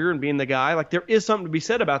Warrior and being the guy. Like, there is something to be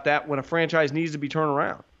said about that when a franchise needs to be turned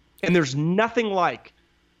around. And there's nothing like,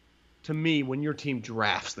 to me, when your team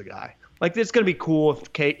drafts the guy. Like, it's going to be cool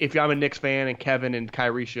if I'm a Knicks fan and Kevin and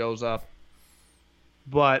Kyrie shows up.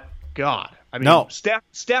 But, God. No.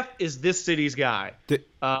 Steph is this city's guy.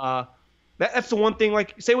 That's the one thing.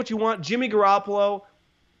 Like, say what you want, Jimmy Garoppolo,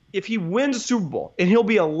 if he wins a Super Bowl, and he'll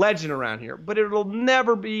be a legend around here, but it'll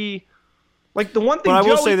never be like the one thing. But I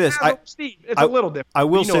will say this, it's a little different. I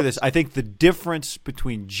will say this. I think the difference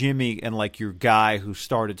between Jimmy and like your guy who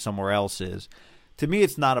started somewhere else is to me,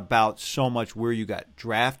 it's not about so much where you got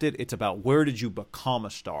drafted. It's about where did you become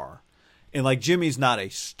a star. And, like, Jimmy's not a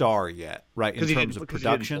star yet, right, in terms of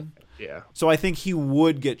production. Yeah. So I think he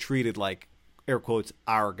would get treated like, air quotes,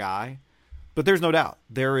 our guy. But there's no doubt.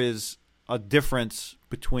 There is a difference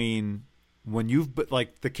between when you've –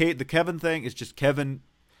 like, the Kevin thing is just Kevin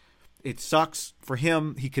 – it sucks for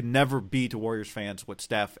him. He could never be to Warriors fans what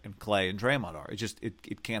Steph and Clay and Draymond are. It just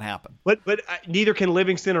it can't happen. But neither can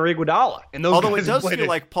Livingston or Iguodala. And those Although guys it does feel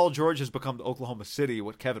like Paul George has become to Oklahoma City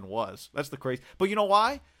what Kevin was. That's the crazy. But you know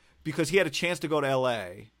why? Because he had a chance to go to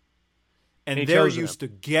L.A. and they're used to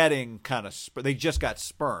getting kind of they just got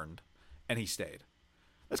spurned, and he stayed.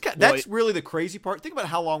 That's really the crazy part. Think about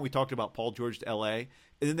how long we talked about Paul George to L.A.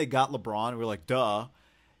 and then they got LeBron, and we're like, duh.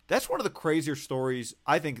 That's one of the crazier stories,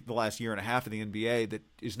 I think, the last year and a half of the NBA that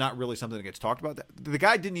is not really something that gets talked about. The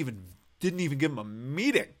guy didn't even give him a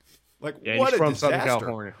meeting. Like, yeah, what he's a from disaster. Southern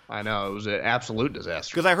California. I know. It was an absolute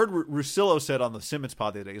disaster. Because I heard Russillo said on the Simmons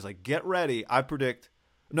pod the other day, he's like, get ready. I predict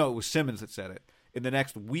 – no, it was Simmons that said it. In the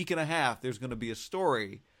next week and a half, there's going to be a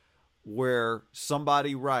story where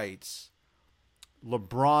somebody writes,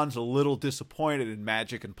 LeBron's a little disappointed in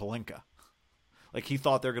Magic and Pelinka. Like, he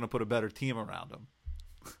thought they're going to put a better team around him.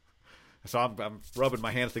 So I'm rubbing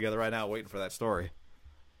my hands together right now waiting for that story.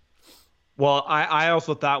 Well, I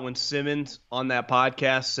also thought when Simmons on that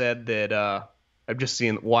podcast said that I'm just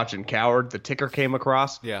watching Coward, the ticker came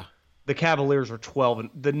across. Yeah. The Cavaliers are 12 and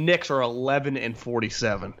the Knicks are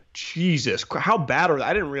 11-47. Jesus, how bad are they?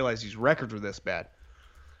 I didn't realize these records were this bad.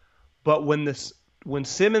 But when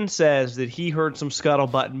Simmons says that he heard some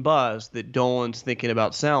scuttlebutt and buzz that Dolan's thinking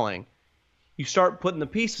about selling, you start putting the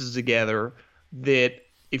pieces together that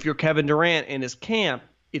if you're Kevin Durant and his camp,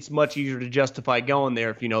 it's much easier to justify going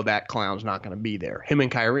there if you know that clown's not going to be there. Him and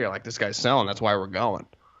Kyrie are like, this guy's selling. That's why we're going.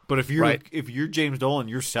 But if you're James Dolan,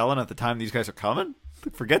 you're selling at the time these guys are coming?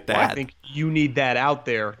 Forget that. Well, I think you need that out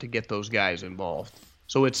there to get those guys involved.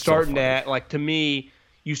 So it's starting to, like, to me,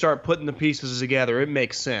 you start putting the pieces together. It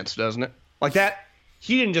makes sense, doesn't it? Like that,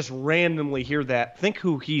 he didn't just randomly hear that. Think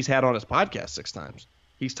who he's had on his podcast 6 times.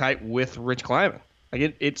 He's tight with Rich Kleiman.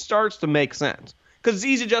 Like it starts to make sense. Because it's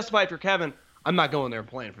easy to justify if you're Kevin, I'm not going there and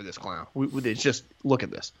playing for this clown. It's just, look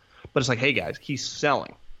at this. But it's like, hey, guys, he's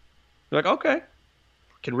selling. You're like, okay.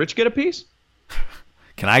 Can Rich get a piece?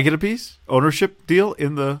 Can I get a piece? Ownership deal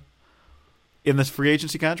in this free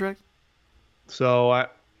agency contract? So,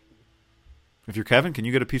 if you're Kevin, can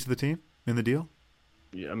you get a piece of the team in the deal?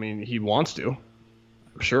 Yeah, I mean, he wants to.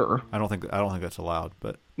 Sure. I don't think that's allowed,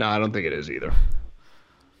 but no, I don't think it is either.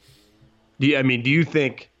 Do you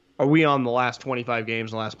think, are we on the last 25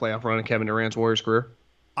 games, the last playoff run in Kevin Durant's Warriors career?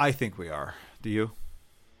 I think we are. Do you?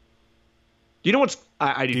 Do you know what's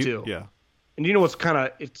I do too. Yeah. And you know what's kind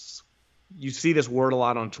of, you see this word a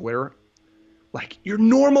lot on Twitter, like you're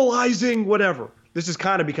normalizing whatever. This has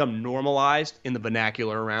kind of become normalized in the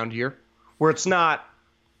vernacular around here, where it's not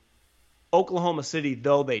Oklahoma City,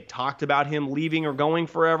 though they talked about him leaving or going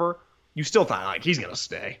forever, you still thought, like, he's going to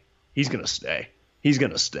stay. He's going to stay. He's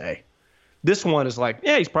going to stay. This one is like,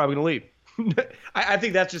 yeah, he's probably going to leave. I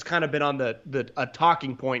think that's just kind of been on a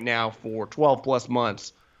talking point now for 12-plus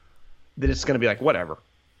months, that it's going to be like, whatever.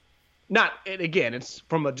 Again, it's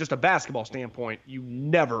from just a basketball standpoint, you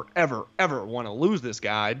never, ever, ever want to lose this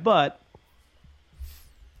guy, but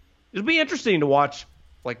it'll be interesting to watch,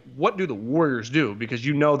 like, what do the Warriors do? Because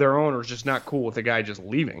you know their owner's just not cool with the guy just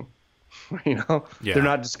leaving. Yeah. They're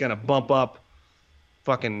not just going to bump up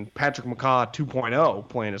fucking Patrick McCaw 2.0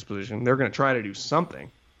 playing his position. They're going to try to do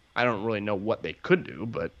something. I don't really know what they could do,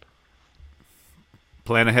 but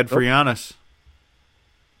plan ahead for Giannis.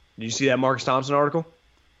 Did you see that Marcus Thompson article?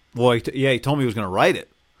 Well, he told me he was going to write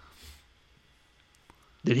it.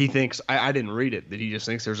 Did he think – I didn't read it. Did he just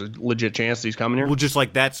think there's a legit chance that he's coming here? Well, just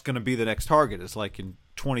like that's going to be the next target. It's like in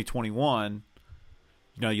 2021,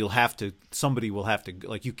 somebody will have to –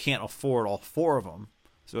 like you can't afford all 4 of them,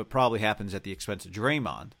 so it probably happens at the expense of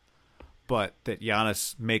Draymond. But that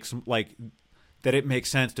Giannis makes – like that it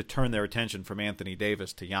makes sense to turn their attention from Anthony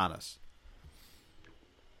Davis to Giannis.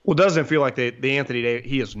 Well, doesn't it feel like the Anthony Davis –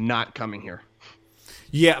 he is not coming here.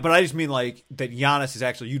 Yeah, but I just mean like that Giannis is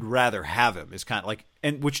actually, you'd rather have him is kind of like,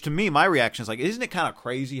 and which to me, my reaction is like, isn't it kind of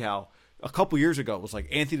crazy how a couple years ago it was like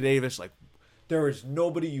Anthony Davis, like there is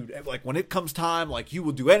nobody you like when it comes time, like you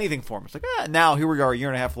will do anything for him. It's like, now here we are a year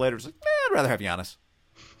and a half later. It's like, I'd rather have Giannis.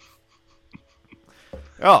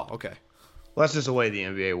 Oh, okay. Well, that's just the way the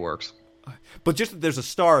NBA works. But just that there's a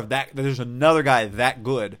star of that, there's another guy that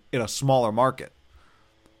good in a smaller market.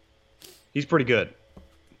 He's pretty good.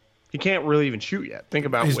 He can't really even shoot yet. Think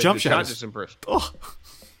about his jump shot. Just impressed. Oh.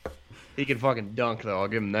 He can fucking dunk, though. I'll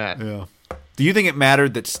give him that. Yeah. Do you think it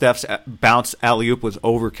mattered that Steph's bounce alley-oop was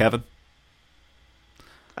over Kevin?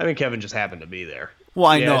 I mean, Kevin just happened to be there. Well,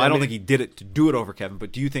 I know. I don't think he did it to do it over Kevin,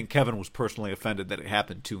 but do you think Kevin was personally offended that it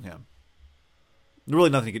happened to him? Really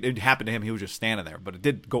nothing. It happened to him. He was just standing there, but it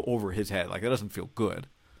did go over his head. Like, that doesn't feel good.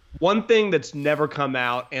 One thing that's never come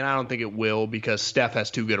out, and I don't think it will, because Steph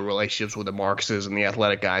has too good of relationships with the Marcuses and the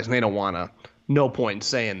athletic guys, and they don't want to. No point in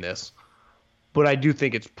saying this, but I do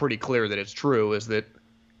think it's pretty clear that it's true. Is that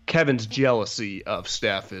Kevin's jealousy of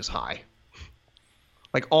Steph is high.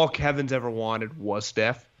 Like, all Kevin's ever wanted was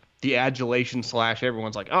Steph. The adulation /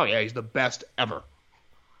 everyone's like, oh, yeah, he's the best ever.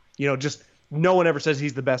 Just no one ever says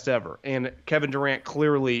he's the best ever. And Kevin Durant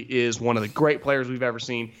clearly is one of the great players we've ever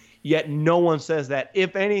seen, yet no one says that.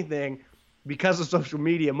 If anything, because of social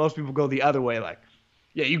media, most people go the other way, like,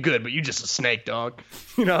 yeah, you good, but you just a snake, dog.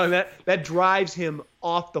 And that drives him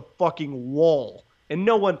off the fucking wall. And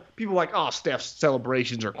people are like, oh, Steph's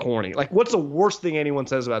celebrations are corny. Like, what's the worst thing anyone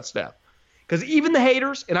says about Steph? Because even the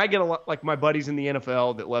haters, and I get a lot, like my buddies in the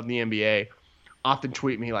NFL that love the NBA, often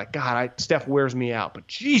tweet me like, God, Steph wears me out, but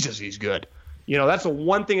Jesus, he's good. That's the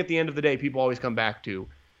one thing at the end of the day people always come back to.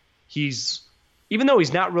 Even though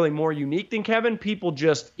he's not really more unique than Kevin, people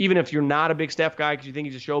just, even if you're not a big Steph guy because you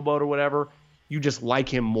think he's a showboat or whatever, you just like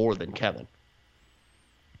him more than Kevin.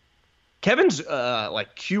 Kevin's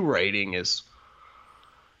Q rating is,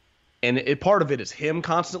 and part of it is him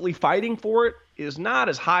constantly fighting for it, is not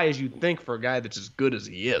as high as you'd think for a guy that's as good as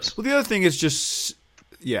he is. Well, the other thing is just,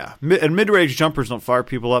 and mid-range jumpers don't fire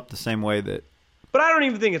people up the same way that. But I don't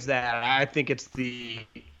even think it's that. I think it's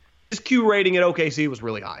his Q rating at OKC was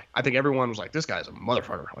really high. I think everyone was like, this guy's a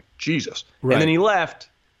motherfucker. Like, Jesus. Right. And then he left.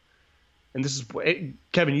 And this is,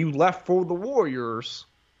 Kevin, you left for the Warriors.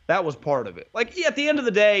 That was part of it. Like, at the end of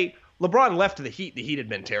the day, LeBron left to the Heat. The Heat had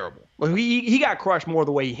been terrible. Like, he got crushed more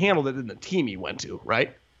the way he handled it than the team he went to,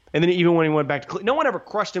 right? And then even when he went back to Cleveland, no one ever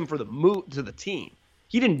crushed him for the move to the team.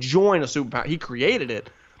 He didn't join a superpower. He created it.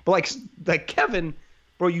 But like Kevin,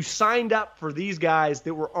 bro, you signed up for these guys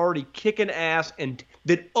that were already kicking ass and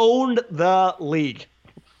that owned the league.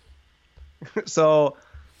 So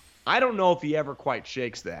I don't know if he ever quite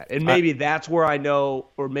shakes that. And maybe that's where I know,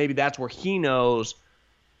 or maybe that's where he knows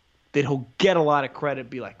that he'll get a lot of credit,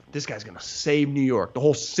 be like, this guy's going to save New York. The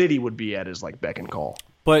whole city would be at his beck and call.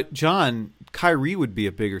 But, John, Kyrie would be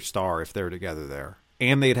a bigger star if they were together there.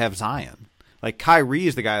 And they'd have Zion. Like,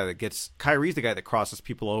 Kyrie's the guy that crosses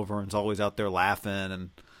people over and is always out there laughing.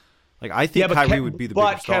 And I think Kyrie would be the bigger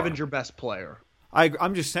star. But Kevin's your best player.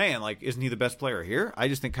 I'm just saying, isn't he the best player here? I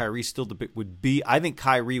just think Kyrie still would be. I think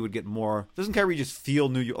Kyrie would get more. Doesn't Kyrie just feel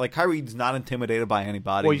New York? Like, Kyrie's not intimidated by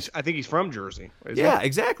anybody. Well, I think he's from Jersey. Yeah,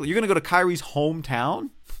 exactly. You're going to go to Kyrie's hometown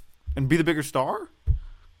and be the bigger star?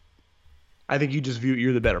 I think you just view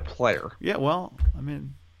you're the better player. Yeah, well, I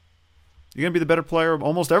mean, you're going to be the better player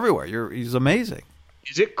almost everywhere. He's amazing.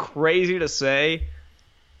 Is it crazy to say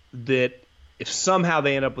that if somehow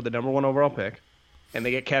they end up with the number 1 overall pick, and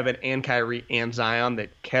they get Kevin and Kyrie and Zion, that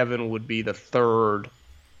Kevin would be the third?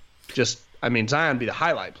 Zion would be the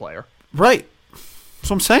highlight player. Right. That's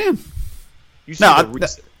what I'm saying. You see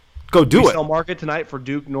go do it. Resale market tonight for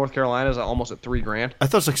Duke, North Carolina is almost at $3,000. I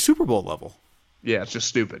thought it was like Super Bowl level. Yeah, it's just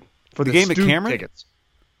stupid. For the game at Cameron? Tickets.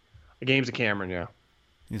 The game's at Cameron, yeah.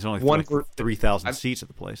 There's only 3,000 seats at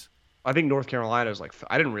the place. I think North Carolina is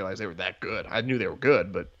I didn't realize they were that good. I knew they were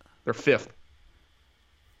good, but they're 5th.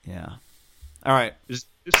 Yeah. All right. Is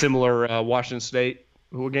similar Washington State.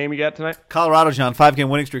 What game you got tonight? Colorado, John, 5-game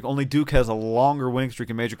winning streak. Only Duke has a longer winning streak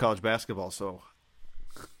in major college basketball. So,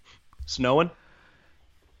 snowing?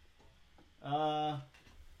 Looks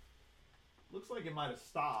like it might have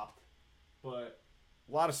stopped, but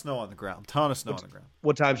a lot of snow on the ground. Ton of snow on the ground.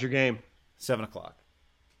 What time's your game? 7:00.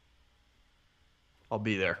 I'll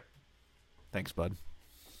be there. Thanks, bud.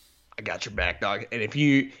 I got your back, dog. And if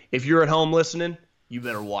you're at home listening, you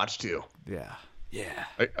better watch too. Yeah. Yeah.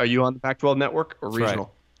 Are you on the Pac-12 network or That's regional?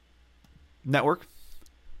 Right. Network?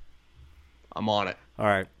 I'm on it. All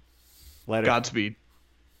right. Later. Godspeed.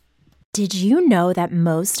 Did you know that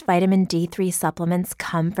most vitamin D3 supplements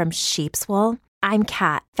come from sheep's wool? I'm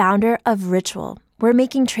Kat, founder of Ritual. We're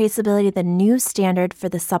making traceability the new standard for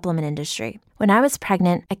the supplement industry. When I was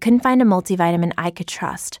pregnant, I couldn't find a multivitamin I could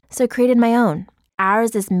trust, so I created my own.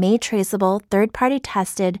 Ours is made traceable, third-party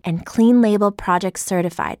tested, and clean label project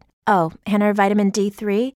certified. Oh, and our vitamin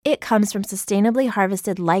D3? It comes from sustainably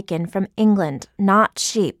harvested lichen from England, not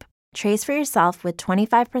sheep. Trace for yourself with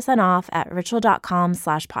 25% off at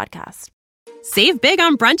ritual.com/podcast. Save big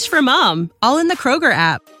on brunch for mom, all in the Kroger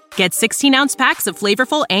app. Get 16-ounce packs of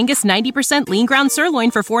flavorful Angus 90% lean ground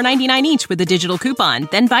sirloin for $4.99 each with a digital coupon.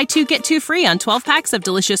 Then buy 2, get 2 free on 12 packs of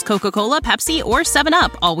delicious Coca-Cola, Pepsi, or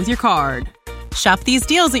 7-Up, all with your card. Shop these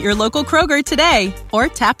deals at your local Kroger today, or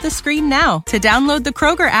tap the screen now to download the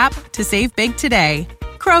Kroger app to save big today.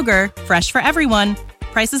 Kroger, fresh for everyone.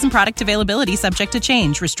 Prices and product availability subject to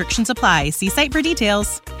change. Restrictions apply. See site for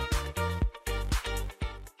details.